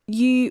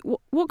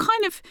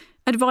kind of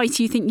advice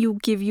you think you'll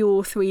give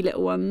your 3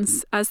 little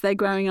ones as they're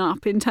growing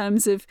up, in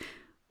terms of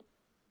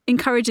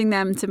encouraging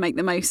them to make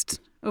the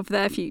most of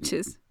their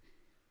futures?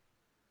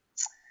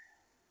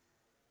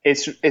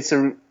 It's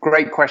a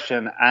great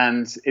question,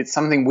 and it's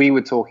something we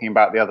were talking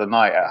about the other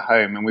night at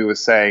home, and we were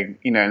saying,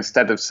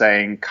 instead of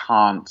saying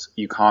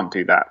you can't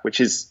do that,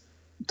 which is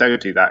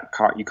don't do that,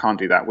 you can't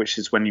do that, which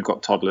is when you've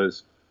got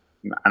toddlers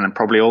and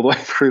probably all the way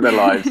through their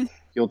lives,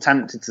 you're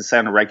tempted to say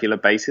on a regular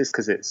basis,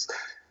 because it's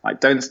like,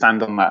 don't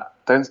stand on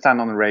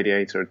the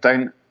radiator,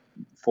 don't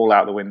fall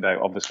out the window,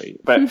 obviously,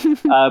 but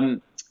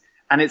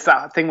and it's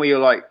that thing where you're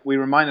like, we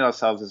reminded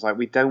ourselves, is like,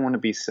 we don't want to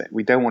be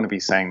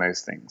saying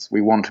those things. We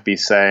want to be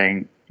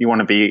saying, you want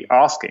to be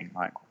asking,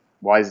 like,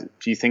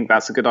 do you think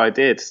that's a good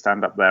idea to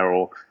stand up there?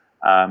 Or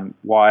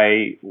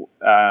why,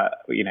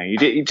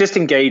 you're just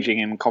engaging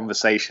in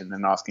conversation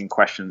and asking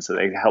questions so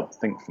they help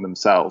think for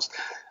themselves.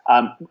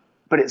 But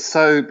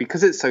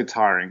because it's so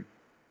tiring,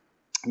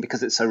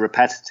 because it's so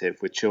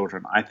repetitive with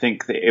children, I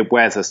think that it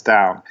wears us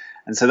down.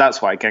 And so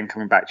that's why, again,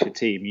 coming back to your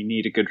team, you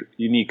need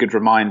good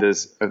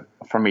reminders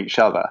from each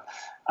other,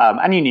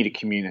 and you need a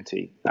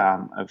community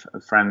of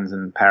friends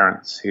and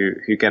parents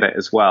who get it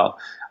as well.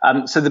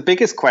 So the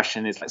biggest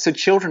question is, so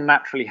children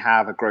naturally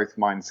have a growth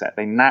mindset.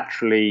 They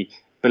naturally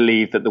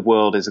believe that the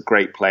world is a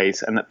great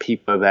place and that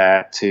people are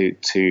there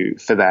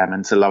for them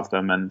and to love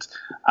them.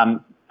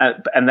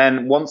 And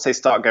then once they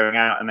start going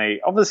out, and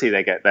they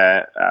get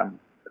their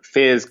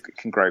fears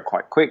can grow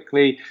quite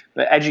quickly,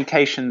 but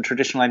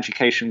traditional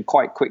education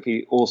quite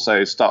quickly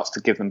also starts to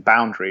give them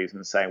boundaries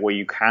and say, well,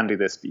 you can do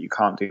this, but you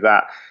can't do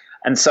that.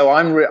 And so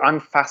I'm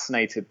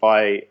fascinated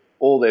by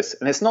all this,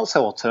 and it's not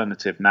so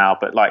alternative now,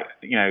 but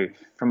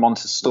from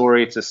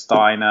Montessori to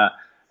Steiner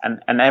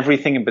and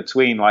everything in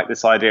between, like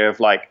this idea of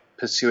like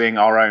pursuing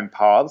our own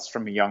paths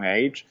from a young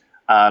age,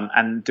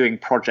 and doing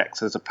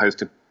projects as opposed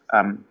to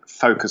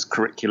focused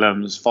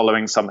curriculums,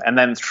 following some, and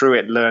then through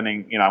it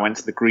learning. I went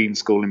to the Green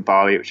School in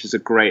Bali, which is a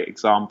great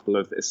example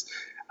of this.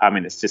 I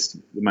mean, it's just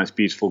the most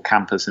beautiful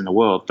campus in the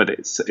world, but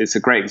it's a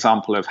great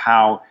example of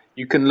how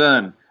you can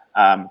learn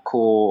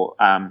core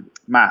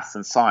maths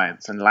and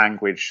science and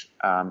language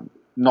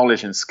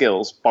knowledge and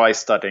skills by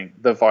studying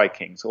the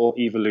Vikings or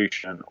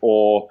evolution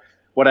or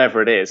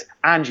whatever it is,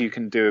 and you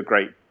can do a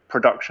great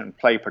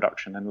play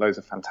production, and loads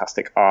of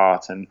fantastic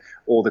art and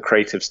all the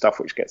creative stuff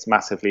which gets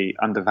massively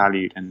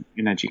undervalued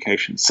in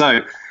education.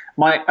 So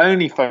my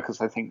only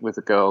focus, I think, with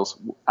the girls,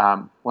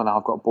 well,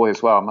 I've got a boy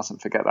as well, I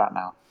mustn't forget that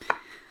now.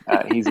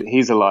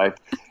 He's alive.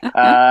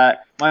 My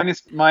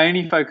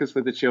only focus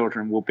with the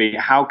children will be,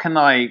 how can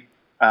I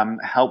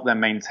help them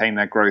maintain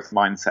their growth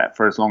mindset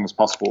for as long as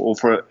possible, or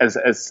for as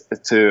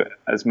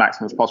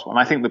maximum as possible. And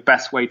I think the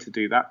best way to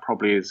do that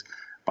probably is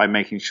by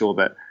making sure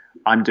that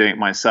I'm doing it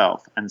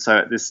myself. And so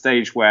at this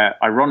stage where,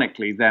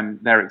 ironically,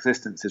 their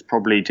existence is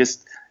probably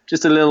just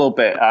a little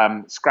bit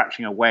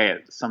scratching away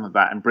at some of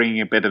that and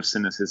bringing a bit of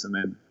cynicism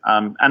in.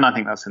 And I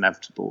think that's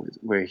inevitable.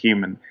 We're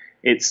human.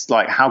 It's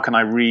like, how can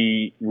I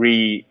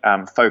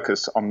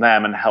focus on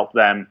them and help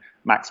them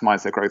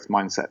maximize their growth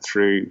mindset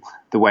through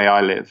the way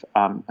I live,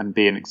 and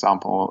be an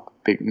example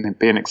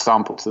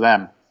to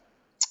them,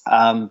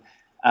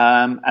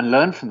 and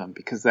learn from them,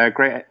 because they're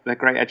great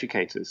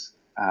educators.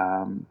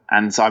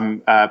 And so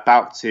I'm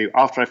about to,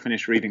 after I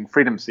finish reading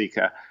Freedom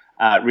Seeker,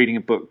 reading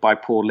a book by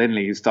Paul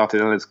Linley, who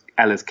started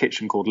Ella's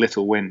Kitchen, called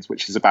Little Wins,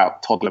 which is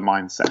about toddler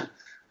mindset.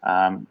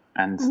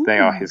 And they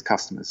are his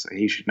customers, so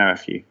he should know a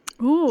few.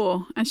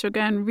 Oh, I shall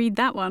go and read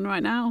that one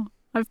right now.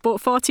 I've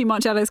bought far too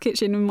much Ella's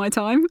Kitchen in my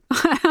time.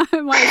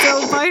 I might as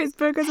well buy his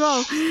book as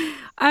well.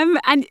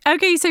 And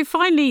okay, so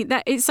finally,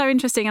 that it's so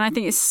interesting, and I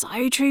think it's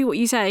so true what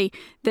you say,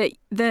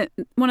 that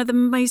one of the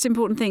most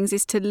important things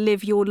is to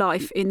live your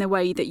life in the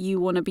way that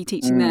you want to be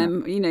teaching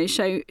them.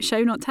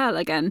 Show not tell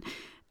again.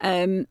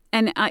 And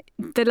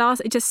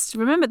just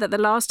remember that the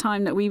last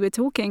time that we were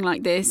talking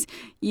like this,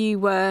 you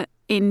were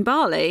in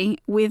Bali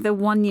with a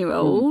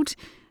 1-year-old.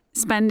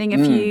 spending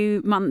a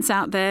few months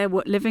out there,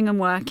 living and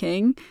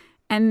working.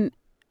 And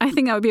I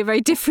think that would be a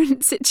very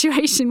different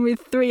situation with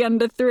 3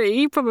 under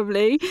 3,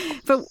 probably.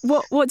 But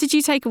what did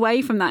you take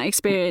away from that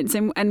experience?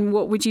 And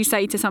what would you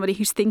say to somebody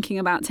who's thinking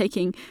about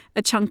taking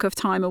a chunk of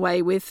time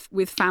away with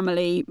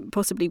family,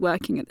 possibly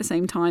working at the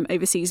same time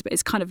overseas, but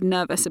is kind of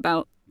nervous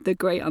about the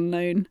great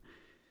unknown?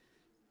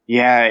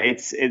 Yeah,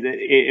 it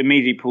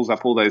immediately pulls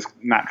up all those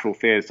natural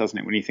fears, doesn't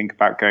it, when you think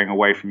about going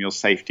away from your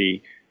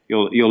safety,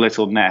 your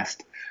little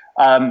nest.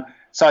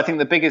 So I think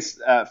the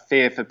biggest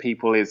fear for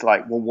people is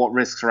like, well, what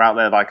risks are out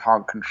there that I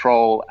can't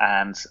control?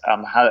 And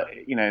how,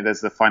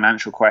 there's the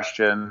financial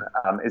question.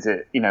 Is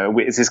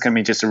this going to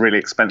be just a really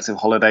expensive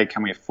holiday?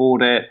 Can we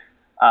afford it?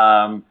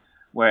 And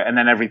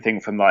then everything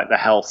from like the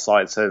health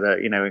side, so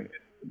that,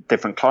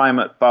 different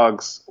climate,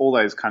 bugs, all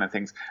those kind of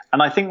things.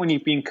 And I think when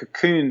you've been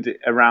cocooned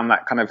around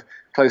that kind of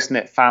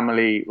close-knit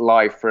family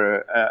life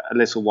for a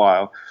little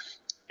while,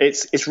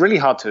 it's really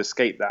hard to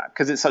escape that,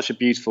 because it's such a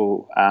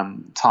beautiful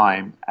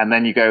time. And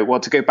then you go,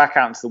 well, to go back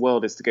out into the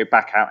world is to go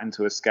back out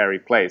into a scary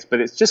place. But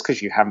it's just because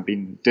you haven't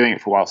been doing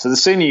it for a while. So the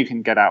sooner you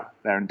can get out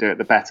there and do it,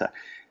 the better.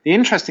 The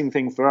interesting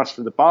thing for us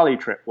for the Bali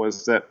trip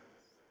was that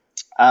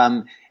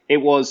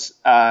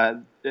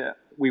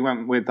we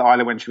went with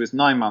Isla when she was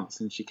 9 months,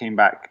 and she came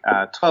back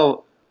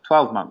 12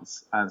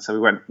 months. And so we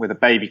went with a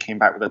baby, came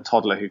back with a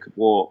toddler who could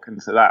walk.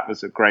 And so that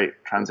was a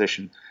great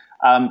transition.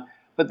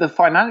 But the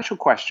financial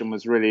question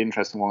was a really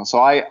interesting one. So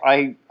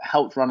I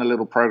helped run a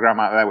little program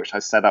out there, which I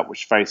set up,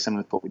 which is very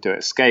similar to what we do at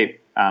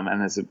Escape. And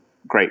there's a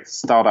great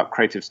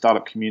creative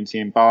startup community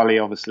in Bali,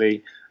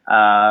 obviously.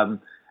 But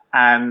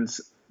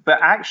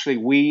actually,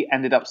 we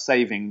ended up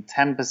saving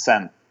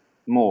 10%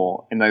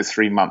 more in those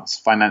 3 months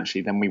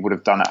financially than we would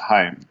have done at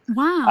home.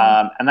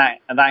 Wow. And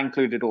that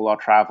included all our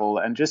travel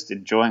and just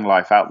enjoying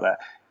life out there.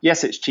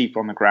 Yes, it's cheap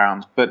on the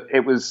ground, but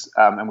it was,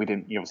 and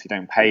you obviously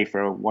don't pay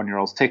for a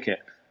 1-year-old's ticket.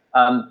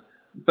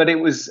 But it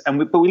was,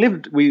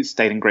 we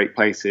stayed in great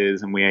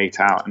places and we ate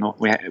out and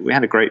we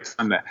had a great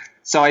time there.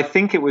 So I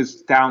think it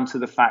was down to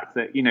the fact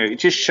that, it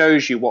just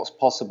shows you what's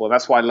possible.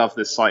 That's why I love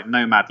this site,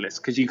 Nomad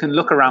List, because you can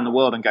look around the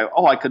world and go,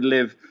 oh,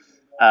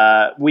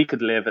 we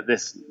could live at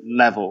this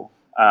level,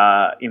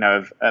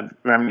 of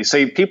revenue.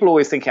 So people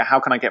always think, how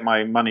can I get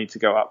my money to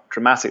go up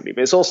dramatically?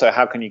 But it's also,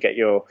 how can you get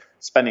your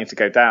spending to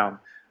go down?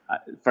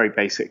 Very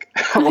basic,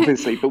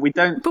 obviously, but we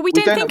don't. But we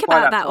don't think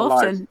about that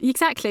often.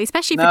 Exactly,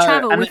 especially for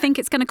travel, we think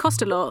it's going to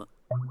cost a lot.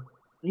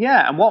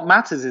 Yeah, and what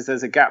matters is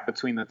there's a gap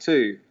between the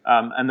two,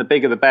 and the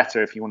bigger the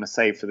better if you want to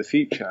save for the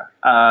future.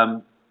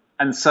 And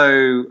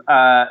so,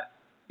 so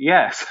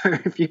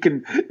if you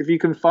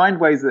can find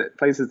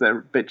places that are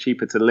a bit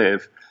cheaper to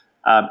live,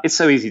 it's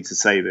so easy to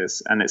say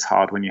this, and it's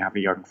hard when you have a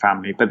young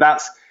family. But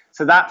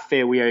that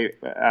fear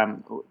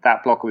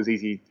that block was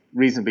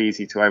reasonably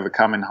easy to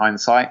overcome in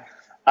hindsight.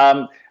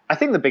 I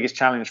think the biggest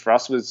challenge for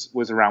us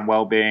was around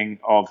well-being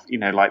of,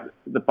 like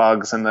the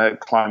bugs and the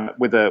climate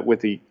with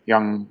the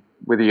young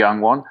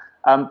one.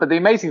 But the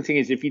amazing thing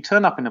is, if you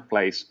turn up in a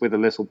place with a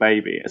little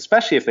baby,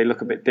 especially if they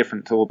look a bit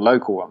different to all the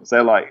local ones,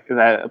 they're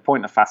a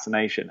point of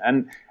fascination.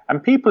 And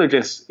people are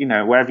just,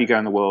 wherever you go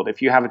in the world,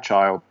 if you have a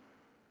child,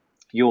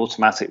 you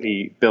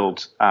automatically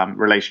build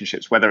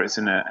relationships, whether it's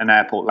in an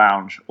airport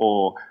lounge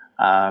or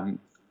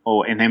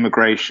in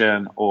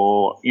immigration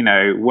or,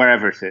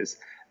 wherever it is.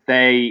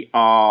 They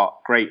are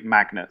great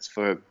magnets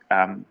for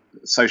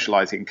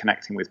socializing and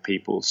connecting with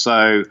people.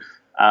 So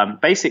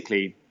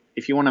basically,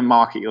 if you want to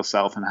market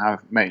yourself and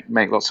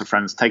make lots of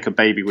friends, take a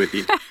baby with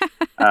you,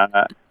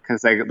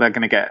 because they're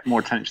going to get more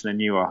attention than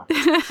you are.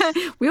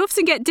 We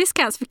often get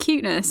discounts for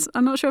cuteness.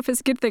 I'm not sure if it's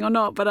a good thing or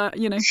not, but I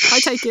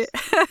take it.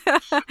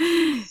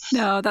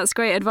 No, that's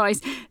great advice.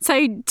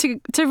 So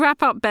to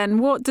wrap up, Ben,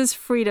 what does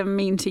freedom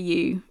mean to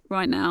you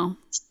right now?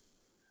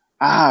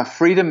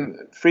 Freedom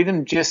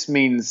just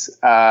means,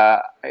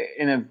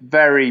 in a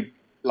very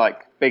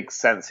big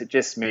sense, it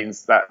just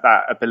means that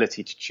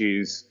ability to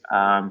choose,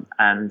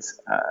 and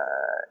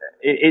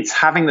it's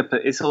having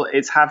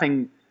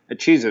a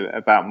choice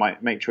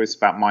make choice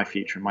about my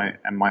future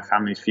and my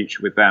family's future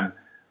with them,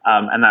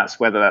 and that's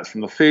whether that's from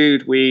the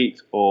food we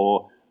eat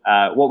or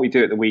what we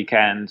do at the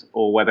weekend,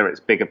 or whether it's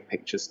bigger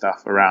picture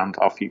stuff around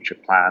our future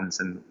plans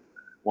and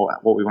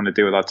what we want to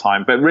do with our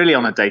time. But really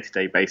on a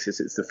day-to-day basis,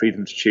 it's the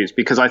freedom to choose,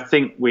 because I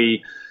think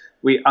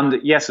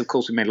yes, of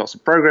course, we made lots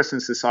of progress in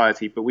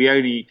society, but we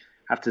only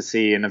have to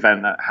see an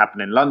event that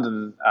happened in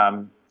London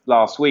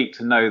last week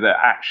to know that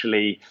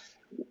actually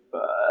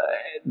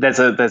there's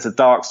a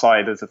dark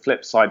side, there's a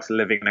flip side to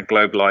living in a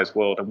globalized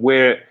world. And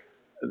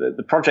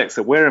the projects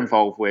that we're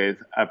involved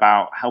with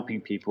about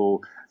helping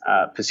people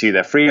pursue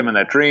their freedom and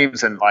their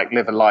dreams and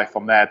live a life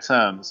on their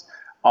terms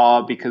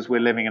are because we're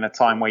living in a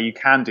time where you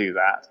can do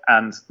that,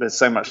 and there's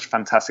so much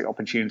fantastic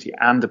opportunity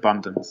and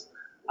abundance.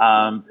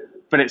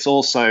 But it's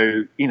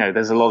also,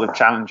 there's a lot of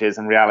challenges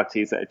and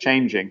realities that are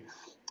changing.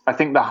 I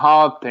think the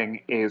hard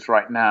thing is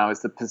right now is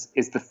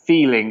the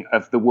feeling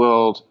of the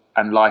world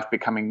and life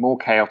becoming more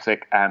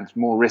chaotic and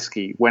more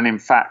risky, when in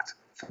fact,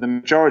 for the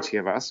majority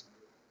of us,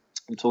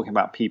 I'm talking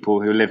about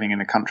people who are living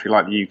in a country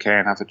like the UK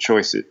and have the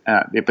choice,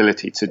 the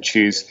ability to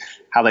choose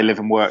how they live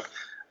and work.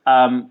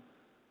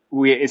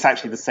 It's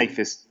actually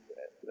the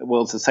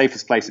world's the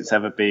safest place it's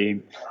ever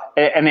been.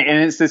 And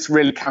it's this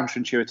really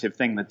counterintuitive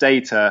thing. The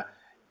data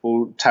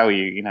will tell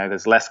you,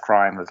 there's less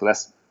crime, there's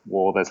less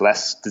war, there's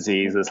less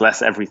disease, there's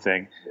less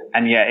everything.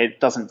 And yet it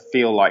doesn't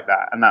feel like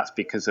that. And that's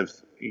because of,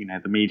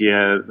 the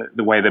media,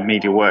 the way the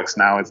media works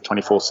now is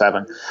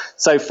 24/7.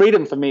 So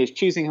freedom for me is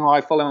choosing who I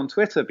follow on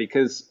Twitter,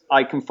 because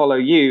I can follow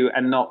you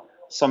and not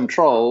some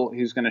troll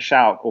who's going to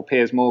shout, or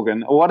Piers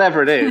Morgan or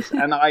whatever it is.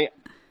 And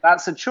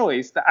that's a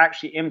choice that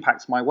actually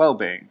impacts my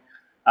well-being.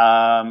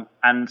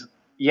 And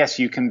yes,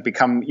 you've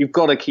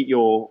got to keep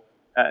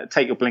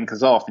take your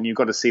blinkers off, and you've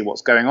got to see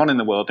what's going on in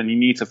the world, and you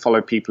need to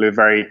follow people who are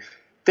very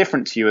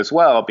different to you as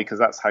well, because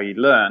that's how you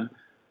learn.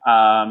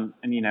 And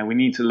we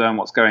need to learn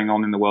what's going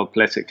on in the world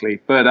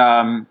politically. But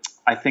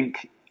I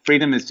think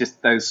freedom is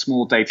just those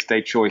small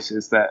day-to-day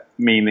choices that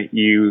mean that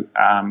you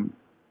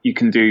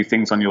can do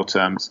things on your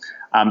terms,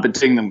 but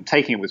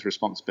taking it with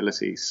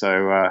responsibility.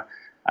 So,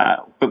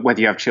 but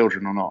whether you have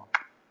children or not.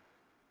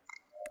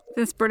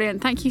 That's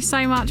brilliant. Thank you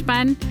so much,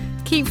 Ben.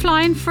 Keep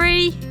flying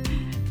free,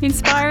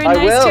 inspiring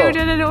those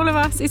children and all of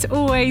us. It's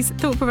always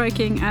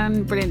thought-provoking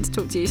and brilliant to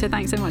talk to you. So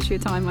thanks so much for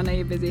your time. I know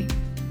you're busy.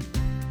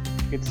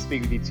 Good to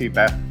speak with you too,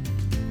 Beth.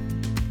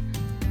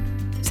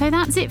 So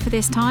that's it for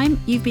this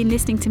time. You've been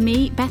listening to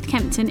me, Beth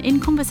Kempton, in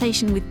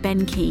conversation with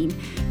Ben Keene.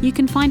 You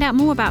can find out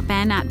more about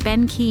Ben at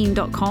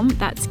benkeene.com,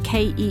 that's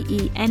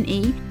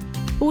Keene,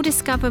 or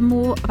discover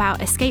more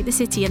about Escape the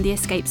City and the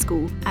Escape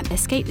School at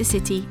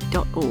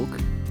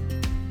escapethecity.org.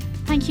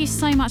 Thank you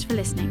so much for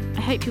listening.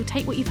 I hope you'll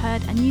take what you've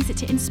heard and use it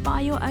to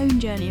inspire your own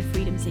journey of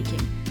freedom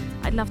seeking.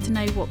 I'd love to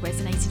know what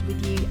resonated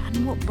with you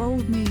and what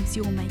bold moves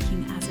you're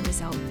making as a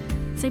result.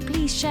 So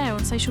please share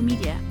on social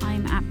media.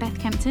 I'm at Beth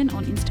Kempton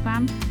on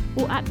Instagram,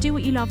 or at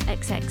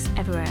DoWhatYouLoveXX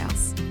everywhere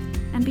else.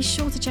 And be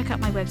sure to check out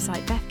my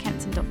website,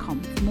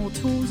 bethkempton.com, for more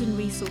tools and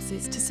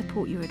resources to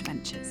support your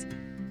adventures.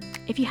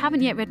 If you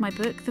haven't yet read my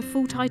book, the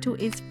full title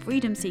is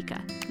Freedom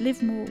Seeker,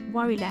 Live More,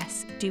 Worry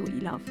Less, Do What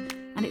You Love,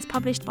 and it's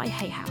published by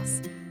Hay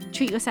House.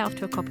 Treat yourself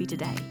to a copy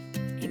today.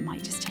 It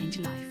might just change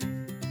your life.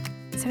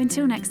 So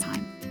until next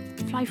time,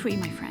 fly free,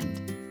 my friend.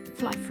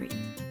 Fly free.